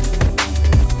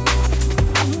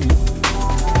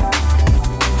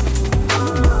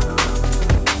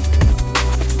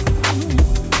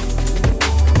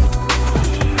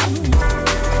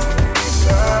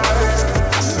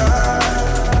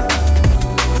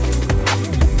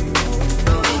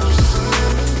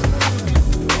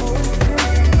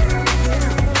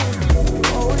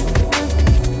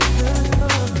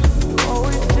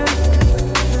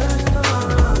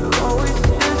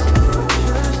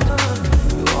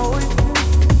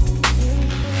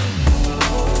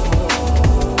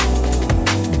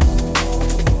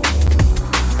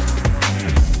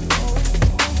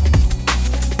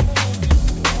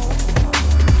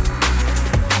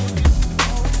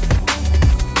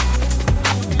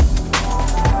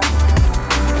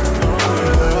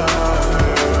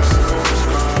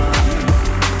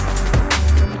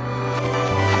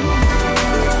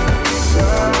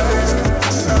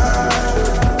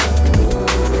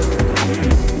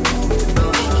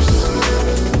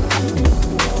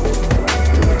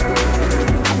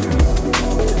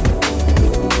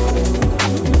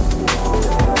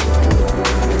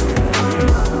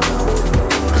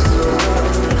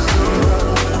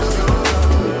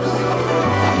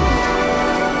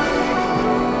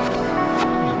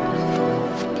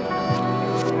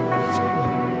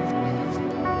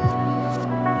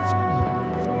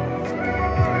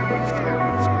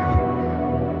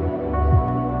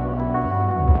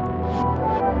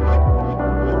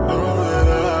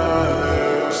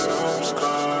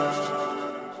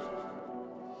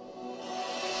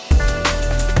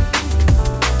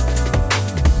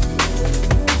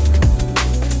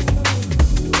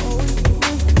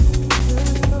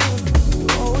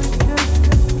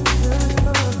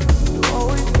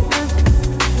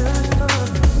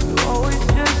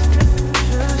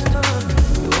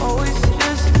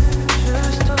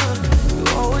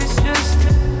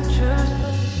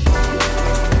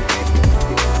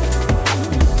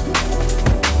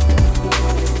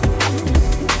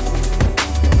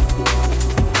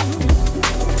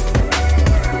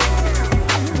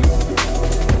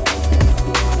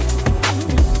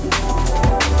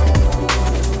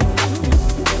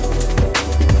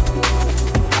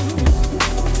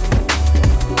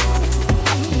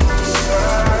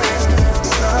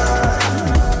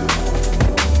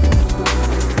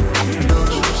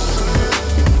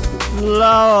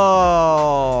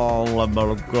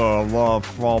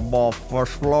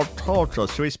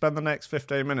 Should we spend the next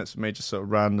 15 minutes with me just sort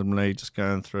of randomly just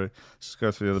going through, just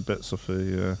go through the other bits of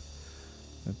the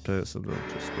bits of the,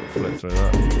 just go flip through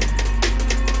that.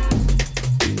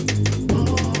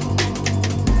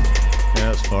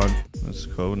 Yeah, that's fine. That's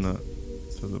cool, isn't it?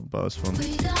 It's a little buzz one.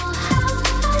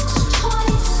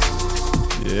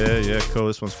 Yeah, cool.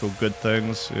 This one's called Good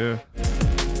Things. Yeah,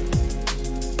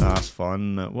 that's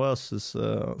fine. What else is?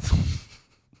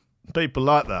 People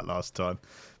liked that last time.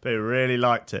 They really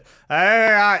liked it.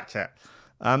 A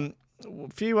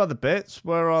few other bits.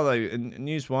 Where are they?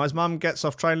 News-wise, Mum gets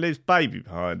off train, leaves baby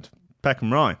behind.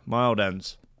 Peckham Rye, my old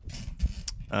ends.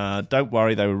 Don't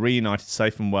worry, they were reunited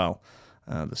safe and well.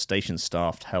 The station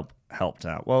staff helped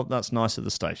out. Well, that's nice of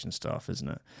the station staff, isn't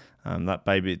it? That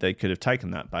baby, they could have taken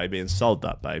that baby and sold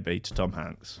that baby to Tom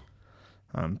Hanks.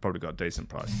 Probably got a decent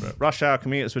price for it. Rush hour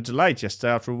commuters were delayed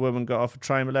yesterday after a woman got off a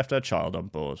train but left her child on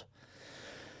board.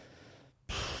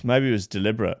 Maybe it was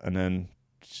deliberate, and then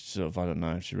sort of, I don't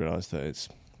know, she realised that it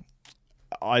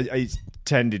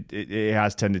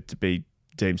has tended to be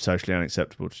deemed socially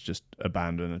unacceptable to just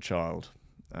abandon a child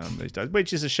these days,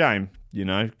 which is a shame,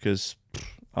 because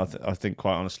I think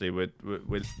quite honestly we're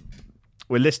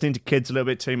listening to kids a little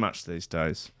bit too much these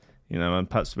days, and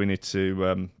perhaps we need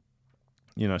to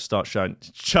start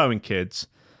showing kids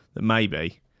that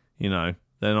maybe they're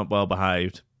not well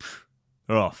behaved,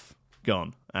 they're off,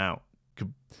 gone, out. I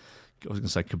was going to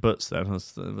say kibbutz then.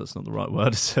 That's not the right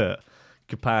word, is it?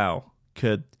 Kapow,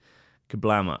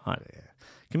 kablammer.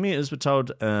 Commuters were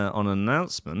told on an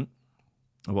announcement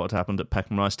of what had happened at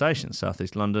Peckham Rye Station, South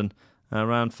East London,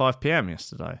 around 5 p.m.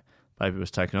 yesterday. Baby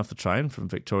was taken off the train from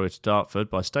Victoria to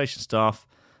Dartford by station staff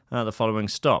at the following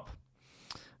stop.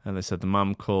 And they said the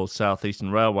mum called South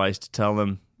Eastern Railways to tell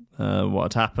them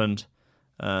what had happened,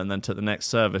 and then took the next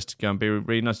service to go and be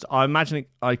reunited. I imagine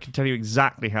I can tell you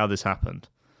exactly how this happened.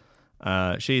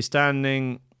 She's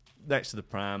standing next to the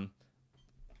pram,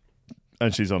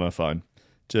 and she's on her phone,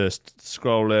 just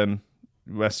scrolling,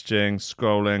 messaging,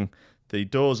 scrolling. The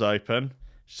door's open,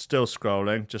 still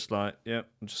scrolling, just like, yep,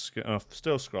 just get off,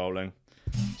 still scrolling.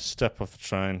 Step off the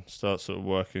train, start sort of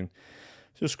working,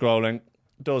 still scrolling.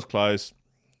 Door's closed.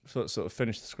 Sort of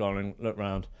finish the scrolling, look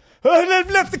round. Oh,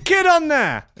 they've left the kid on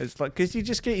there. It's like, because you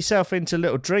just get yourself into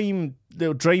little dream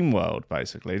world,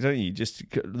 basically, don't you? Just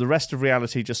the rest of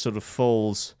reality just sort of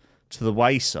falls to the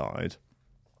wayside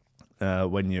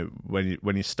when you're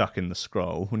stuck in the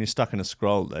scroll. When you're stuck in a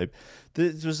scroll loop,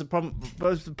 there was the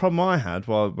problem I had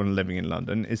when living in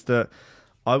London is that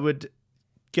I would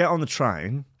get on the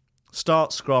train,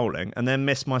 start scrolling, and then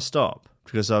miss my stop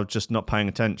because I was just not paying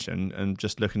attention and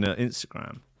just looking at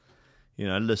Instagram.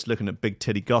 Just looking at big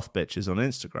titty goth bitches on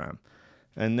Instagram.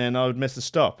 And then I would miss the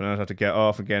stop and I'd have to get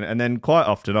off again. And then quite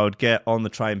often I would get on the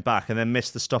train back and then miss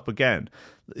the stop again.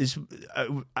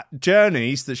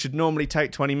 Journeys that should normally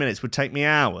take 20 minutes would take me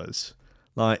hours.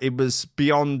 Like, it was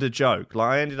beyond a joke. Like,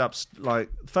 I ended up,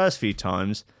 first few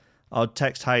times, I'd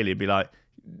text Hayley and be like,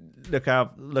 look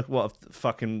what a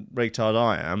fucking retard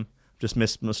I am. Just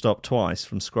missed my stop twice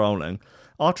from scrolling.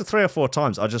 After 3 or 4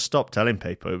 times, I just stopped telling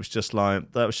people. It was just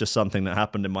like, that was just something that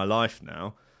happened in my life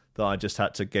now that I just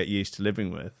had to get used to living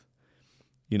with.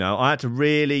 I had to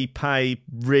really pay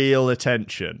real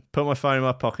attention, put my phone in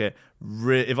my pocket.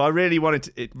 If I really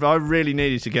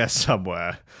needed to get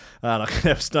somewhere, and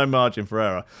there was no margin for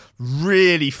error,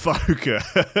 really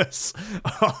focus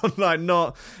on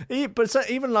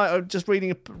even just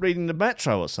reading the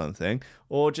Metro or something,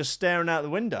 or just staring out the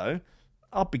window.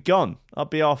 I'd be gone. I'd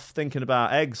be off thinking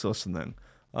about eggs or something.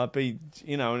 I'd be,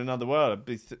 in another world. I'd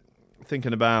be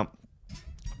thinking about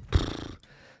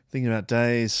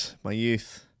days, my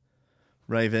youth,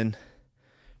 raving,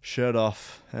 shirt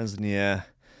off, hands in the air,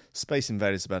 Space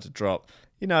Invaders about to drop.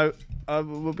 I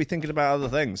would be thinking about other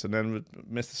things and then would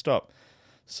miss the stop.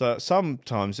 So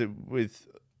sometimes with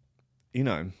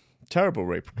terrible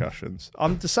repercussions.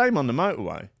 I'm the same on the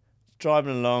motorway,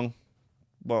 driving along.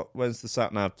 When's the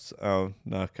sat nav? Oh,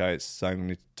 no, okay, it's saying we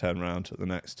need to turn around at the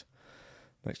next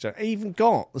junction. Even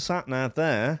got the sat nav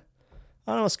there.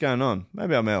 I don't know what's going on.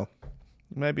 Maybe I'm ill.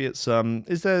 Maybe it's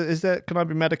is there can I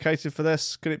be medicated for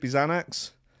this? Could it be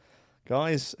Xanax?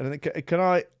 Guys,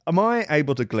 am I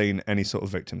able to glean any sort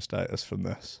of victim status from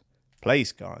this?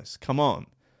 Please, guys, come on.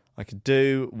 I could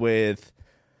do with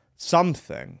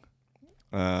something,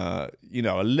 a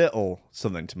little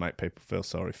something to make people feel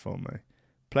sorry for me.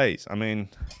 Please, I mean,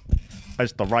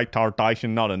 is the retardation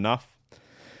not enough?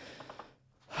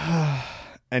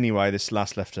 Anyway, this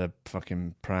lass left her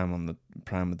fucking pram with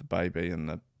the baby and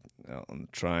on the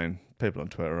train. People on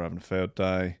Twitter are having a field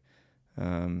day.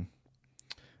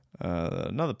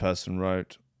 Another person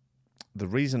wrote, the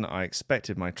reason I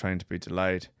expected my train to be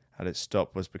delayed at its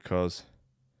stop was because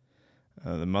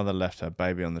the mother left her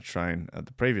baby on the train at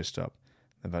the previous stop.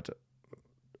 They've had to...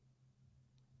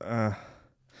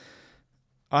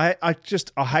 I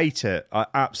hate it. I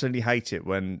absolutely hate it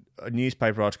when a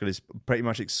newspaper article is pretty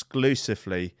much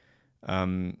exclusively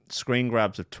screen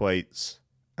grabs of tweets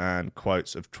and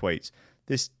quotes of tweets.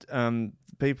 This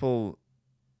people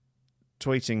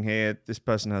tweeting here, this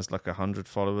person has like 100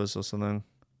 followers or something.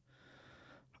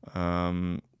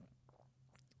 And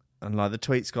like the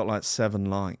tweet's got like 7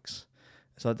 likes.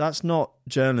 So that's not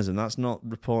journalism. That's not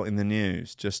reporting the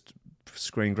news. Just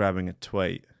screen grabbing a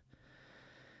tweet.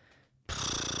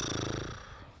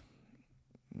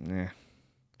 Yeah.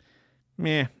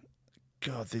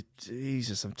 God,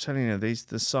 Jesus, I'm telling you,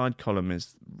 the side column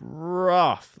is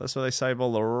rough. That's why they save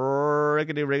all the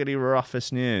riggedy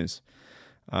roughest news.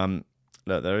 Look,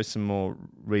 there is some more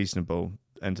reasonable,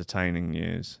 entertaining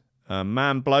news.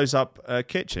 Man blows up a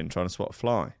kitchen trying to swat a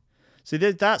fly. See,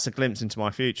 that's a glimpse into my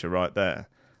future right there.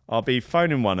 I'll be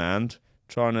phone in one hand,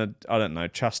 trying to, I don't know,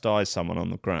 chastise someone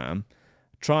on the gram,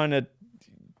 trying to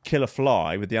kill a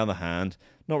fly with the other hand,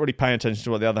 not really paying attention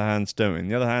to what the other hand's doing.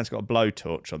 The other hand's got a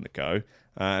blowtorch on the go,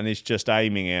 and he's just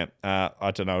aiming it at,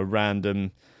 I don't know, a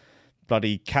random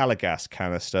bloody Calagas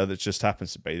canister that just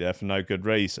happens to be there for no good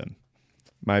reason.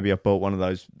 Maybe I bought one of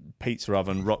those pizza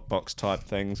oven rock box type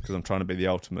things because I'm trying to be the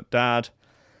ultimate dad.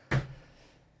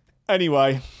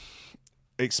 Anyway,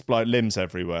 explode, limbs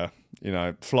everywhere. You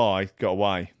know, fly got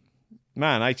away.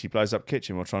 Man, 80 blows up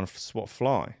kitchen while trying to swat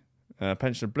fly.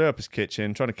 Pensioner blew up his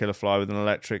kitchen trying to kill a fly with an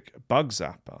electric bug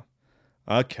zapper.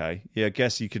 Okay, yeah, I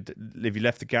guess you could, if you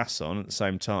left the gas on at the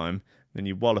same time, then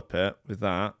you wallop it with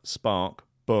that, spark,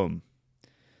 boom.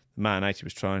 The man, 80,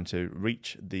 was trying to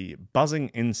reach the buzzing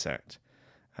insect,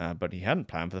 but he hadn't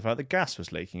planned for the fact that gas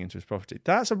was leaking into his property.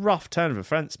 That's a rough turn of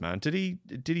events, man. Did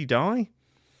he die?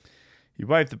 He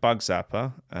waved the bug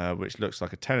zapper, which looks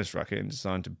like a tennis racket and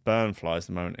designed to burn flies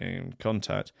the moment in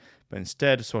contact, but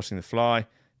instead of swatting the fly,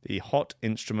 the hot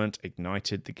instrument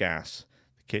ignited the gas.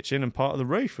 The kitchen and part of the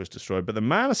roof was destroyed, but the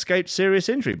man escaped serious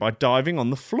injury by diving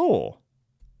on the floor.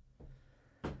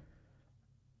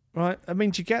 Right, I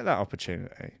mean, do you get that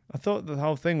opportunity? I thought the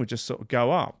whole thing would just sort of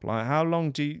go up. Like, how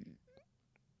long do you...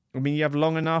 I mean, you have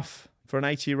long enough for an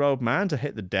 80-year-old man to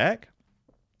hit the deck?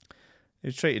 He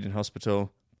was treated in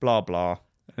hospital, blah, blah.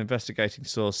 An investigating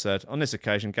source said, on this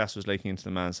occasion, gas was leaking into the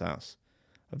man's house.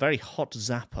 A very hot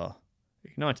zapper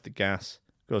ignited the gas,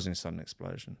 causing a sudden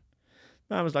explosion.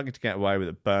 The man was lucky to get away with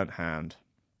a burnt hand,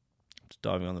 just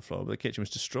diving on the floor, but the kitchen was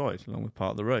destroyed, along with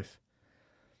part of the roof.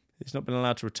 He's not been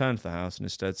allowed to return to the house and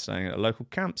instead staying at a local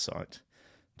campsite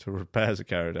until repairs are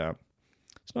carried out.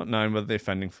 It's not known whether the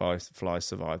offending fly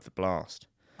survived the blast.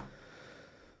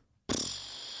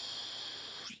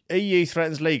 EU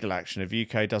threatens legal action if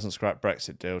UK doesn't scrap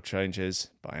Brexit deal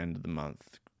changes by end of the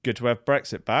month. Good to have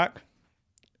Brexit back.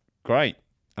 Great.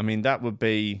 I mean, that would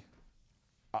be...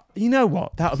 You know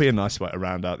what? That would be a nice way to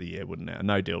round out the year, wouldn't it? A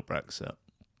no-deal Brexit.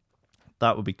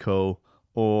 That would be cool.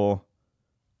 Or,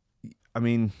 I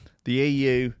mean, the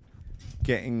EU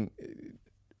getting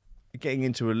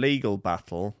into a legal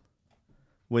battle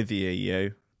with the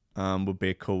EU would be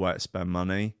a cool way to spend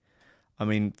money. I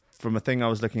mean, from a thing I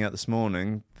was looking at this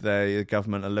morning, the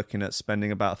government are looking at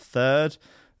spending about a third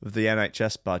of the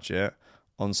NHS budget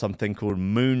on something called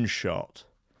Moonshot.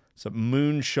 It's a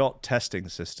moonshot testing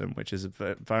system, which is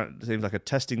seems like a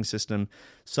testing system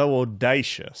so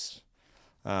audacious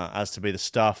as to be the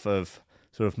stuff of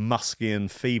sort of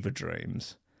Muskian fever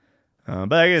dreams. But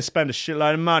they're going to spend a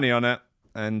shitload of money on it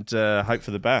and hope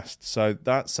for the best. So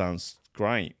that sounds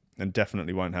great and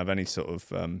definitely won't have any sort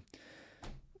of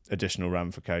additional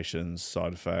ramifications,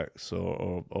 side effects,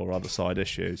 or other side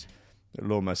issues.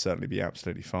 It'll almost certainly be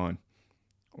absolutely fine.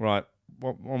 Right.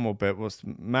 One more bit was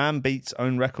man beats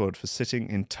own record for sitting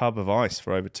in tub of ice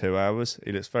for over 2 hours.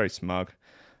 He looks very smug.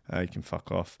 You can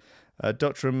fuck off.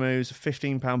 Doctor removes a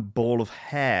 15-pound ball of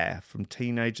hair from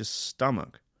teenager's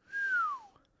stomach.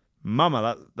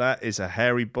 Mama, that is a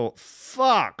hairy ball.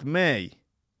 Fuck me.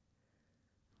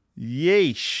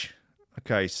 Yeesh.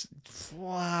 Okay.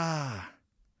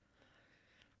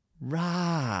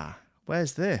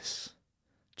 Where's this?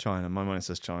 China. My mind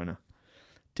says China.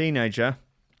 A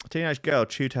teenage girl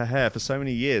chewed her hair for so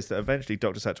many years that eventually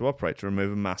doctors had to operate to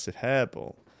remove a massive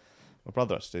hairball. My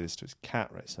brother had to do this to his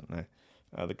cat recently.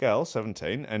 The girl,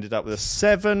 17, ended up with a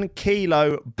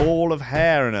 7-kilo ball of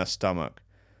hair in her stomach.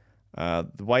 The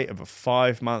weight of a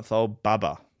 5-month-old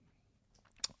baba.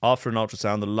 After an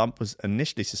ultrasound, the lump was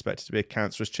initially suspected to be a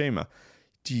cancerous tumour.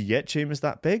 Do you get tumours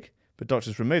that big? But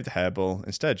doctors removed the hairball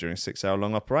instead during a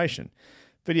 6-hour-long operation.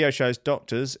 Video shows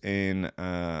doctors in...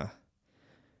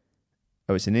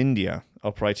 it's in India,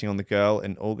 operating on the girl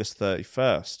in August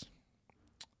 31st.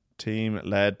 Team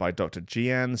led by Dr.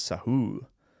 Gian Sahu,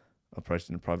 operated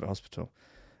in a private hospital.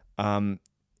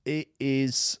 It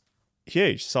is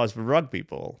huge, the size of a rugby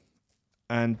ball.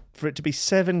 And for it to be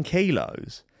 7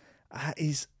 kilos, that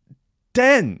is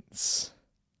dense.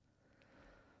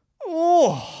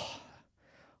 Oh,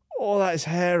 that is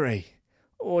hairy.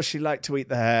 Oh, she liked to eat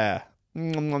the hair.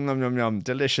 Nom, nom, nom, nom, nom.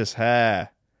 Delicious hair.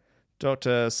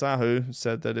 Dr. Sahu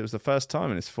said that it was the first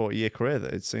time in his 40-year career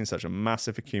that he'd seen such a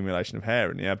massive accumulation of hair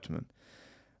in the abdomen.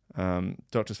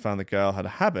 Doctors found the girl had a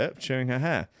habit of chewing her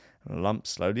hair, and a lump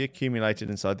slowly accumulated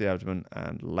inside the abdomen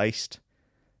and laced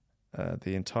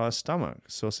the entire stomach.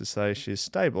 Sources say she is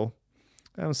stable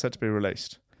and was set to be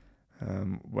released,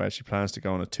 where she plans to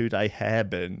go on a 2-day hair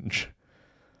binge.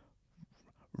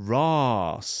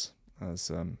 Ras, as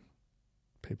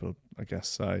people, I guess,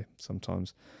 say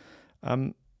sometimes.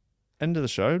 End of the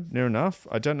show, near enough.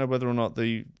 I don't know whether or not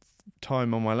the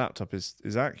time on my laptop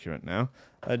is accurate now.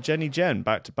 Jenny Jen,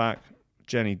 back-to-back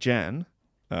Jenny Jen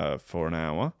for an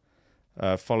hour,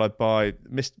 followed by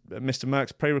Mr.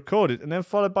 Merck's pre-recorded, and then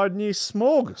followed by New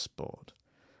Smorgasbord.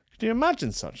 Can you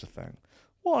imagine such a thing?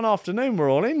 What an afternoon we're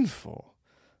all in for.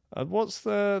 There's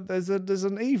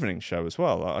an evening show as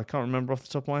well. I can't remember off the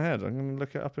top of my head. I'm going to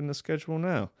look it up in the schedule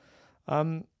now.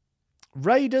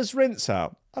 Raiders Rinse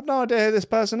Out. I've no idea who this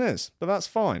person is, but that's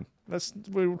fine.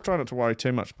 We'll try not to worry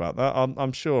too much about that.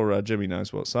 I'm sure Jimmy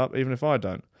knows what's up, even if I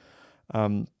don't.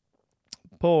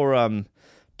 Poor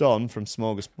Don from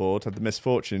Smorgasbord had the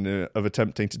misfortune of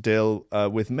attempting to deal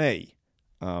with me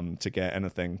to get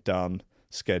anything done,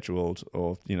 scheduled,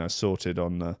 or sorted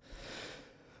on the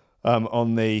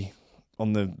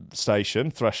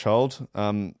station threshold.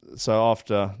 So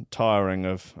after tiring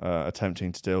of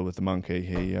attempting to deal with the monkey,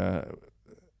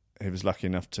 he was lucky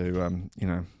enough to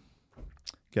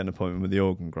get an appointment with the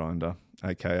organ grinder,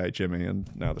 aka Jimmy,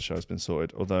 and now the show's been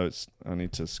sorted. Although I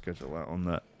need to schedule that on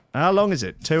that. How long is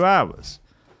it? 2 hours?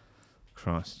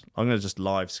 Christ. I'm going to just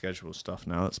live schedule stuff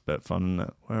now. That's a bit fun, isn't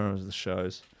it? Where are the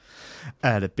shows?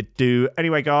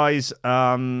 Anyway, guys,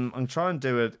 I'm trying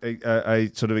to do a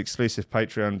sort of exclusive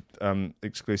Patreon,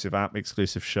 exclusive app,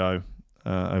 exclusive show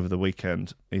over the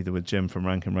weekend, either with Jim from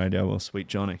Rankin Radio or Sweet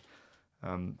Johnny,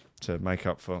 to make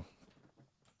up for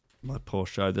my poor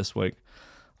show this week.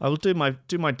 I will do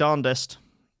my darndest.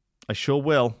 I sure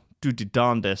will do the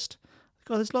darndest.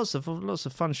 God, there's lots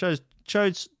of fun shows.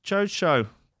 Chode's show,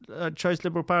 Chode's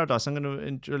Liberal Paradise. I'm going to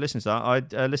enjoy listening to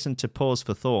that. I listened to Pause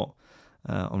for Thought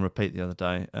on repeat the other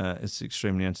day. It's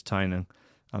extremely entertaining.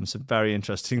 Some very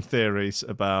interesting theories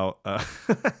about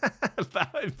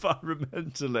about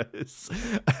environmentalists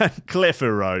and cliff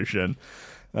erosion.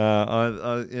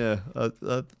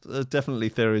 Definitely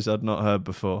theories I'd not heard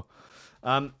before.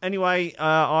 Anyway,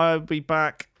 I'll be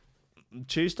back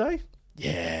Tuesday.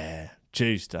 Yeah,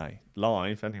 Tuesday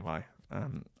live. Anyway,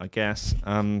 I guess.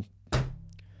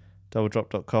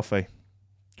 DoubleDrop.coffee.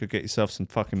 Go get yourself some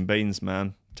fucking beans,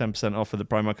 man. 10% off with the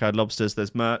promo code Lobsters.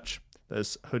 There's merch.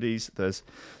 There's hoodies. There's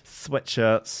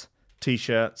sweatshirts,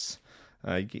 t-shirts.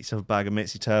 You get yourself a bag of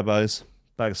Mitzi Turbos,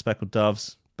 bag of Speckled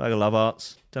Doves, bag of Love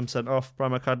Arts. 10% off.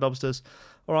 Promo code Lobsters.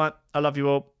 All right. I love you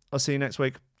all. I'll see you next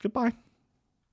week. Goodbye.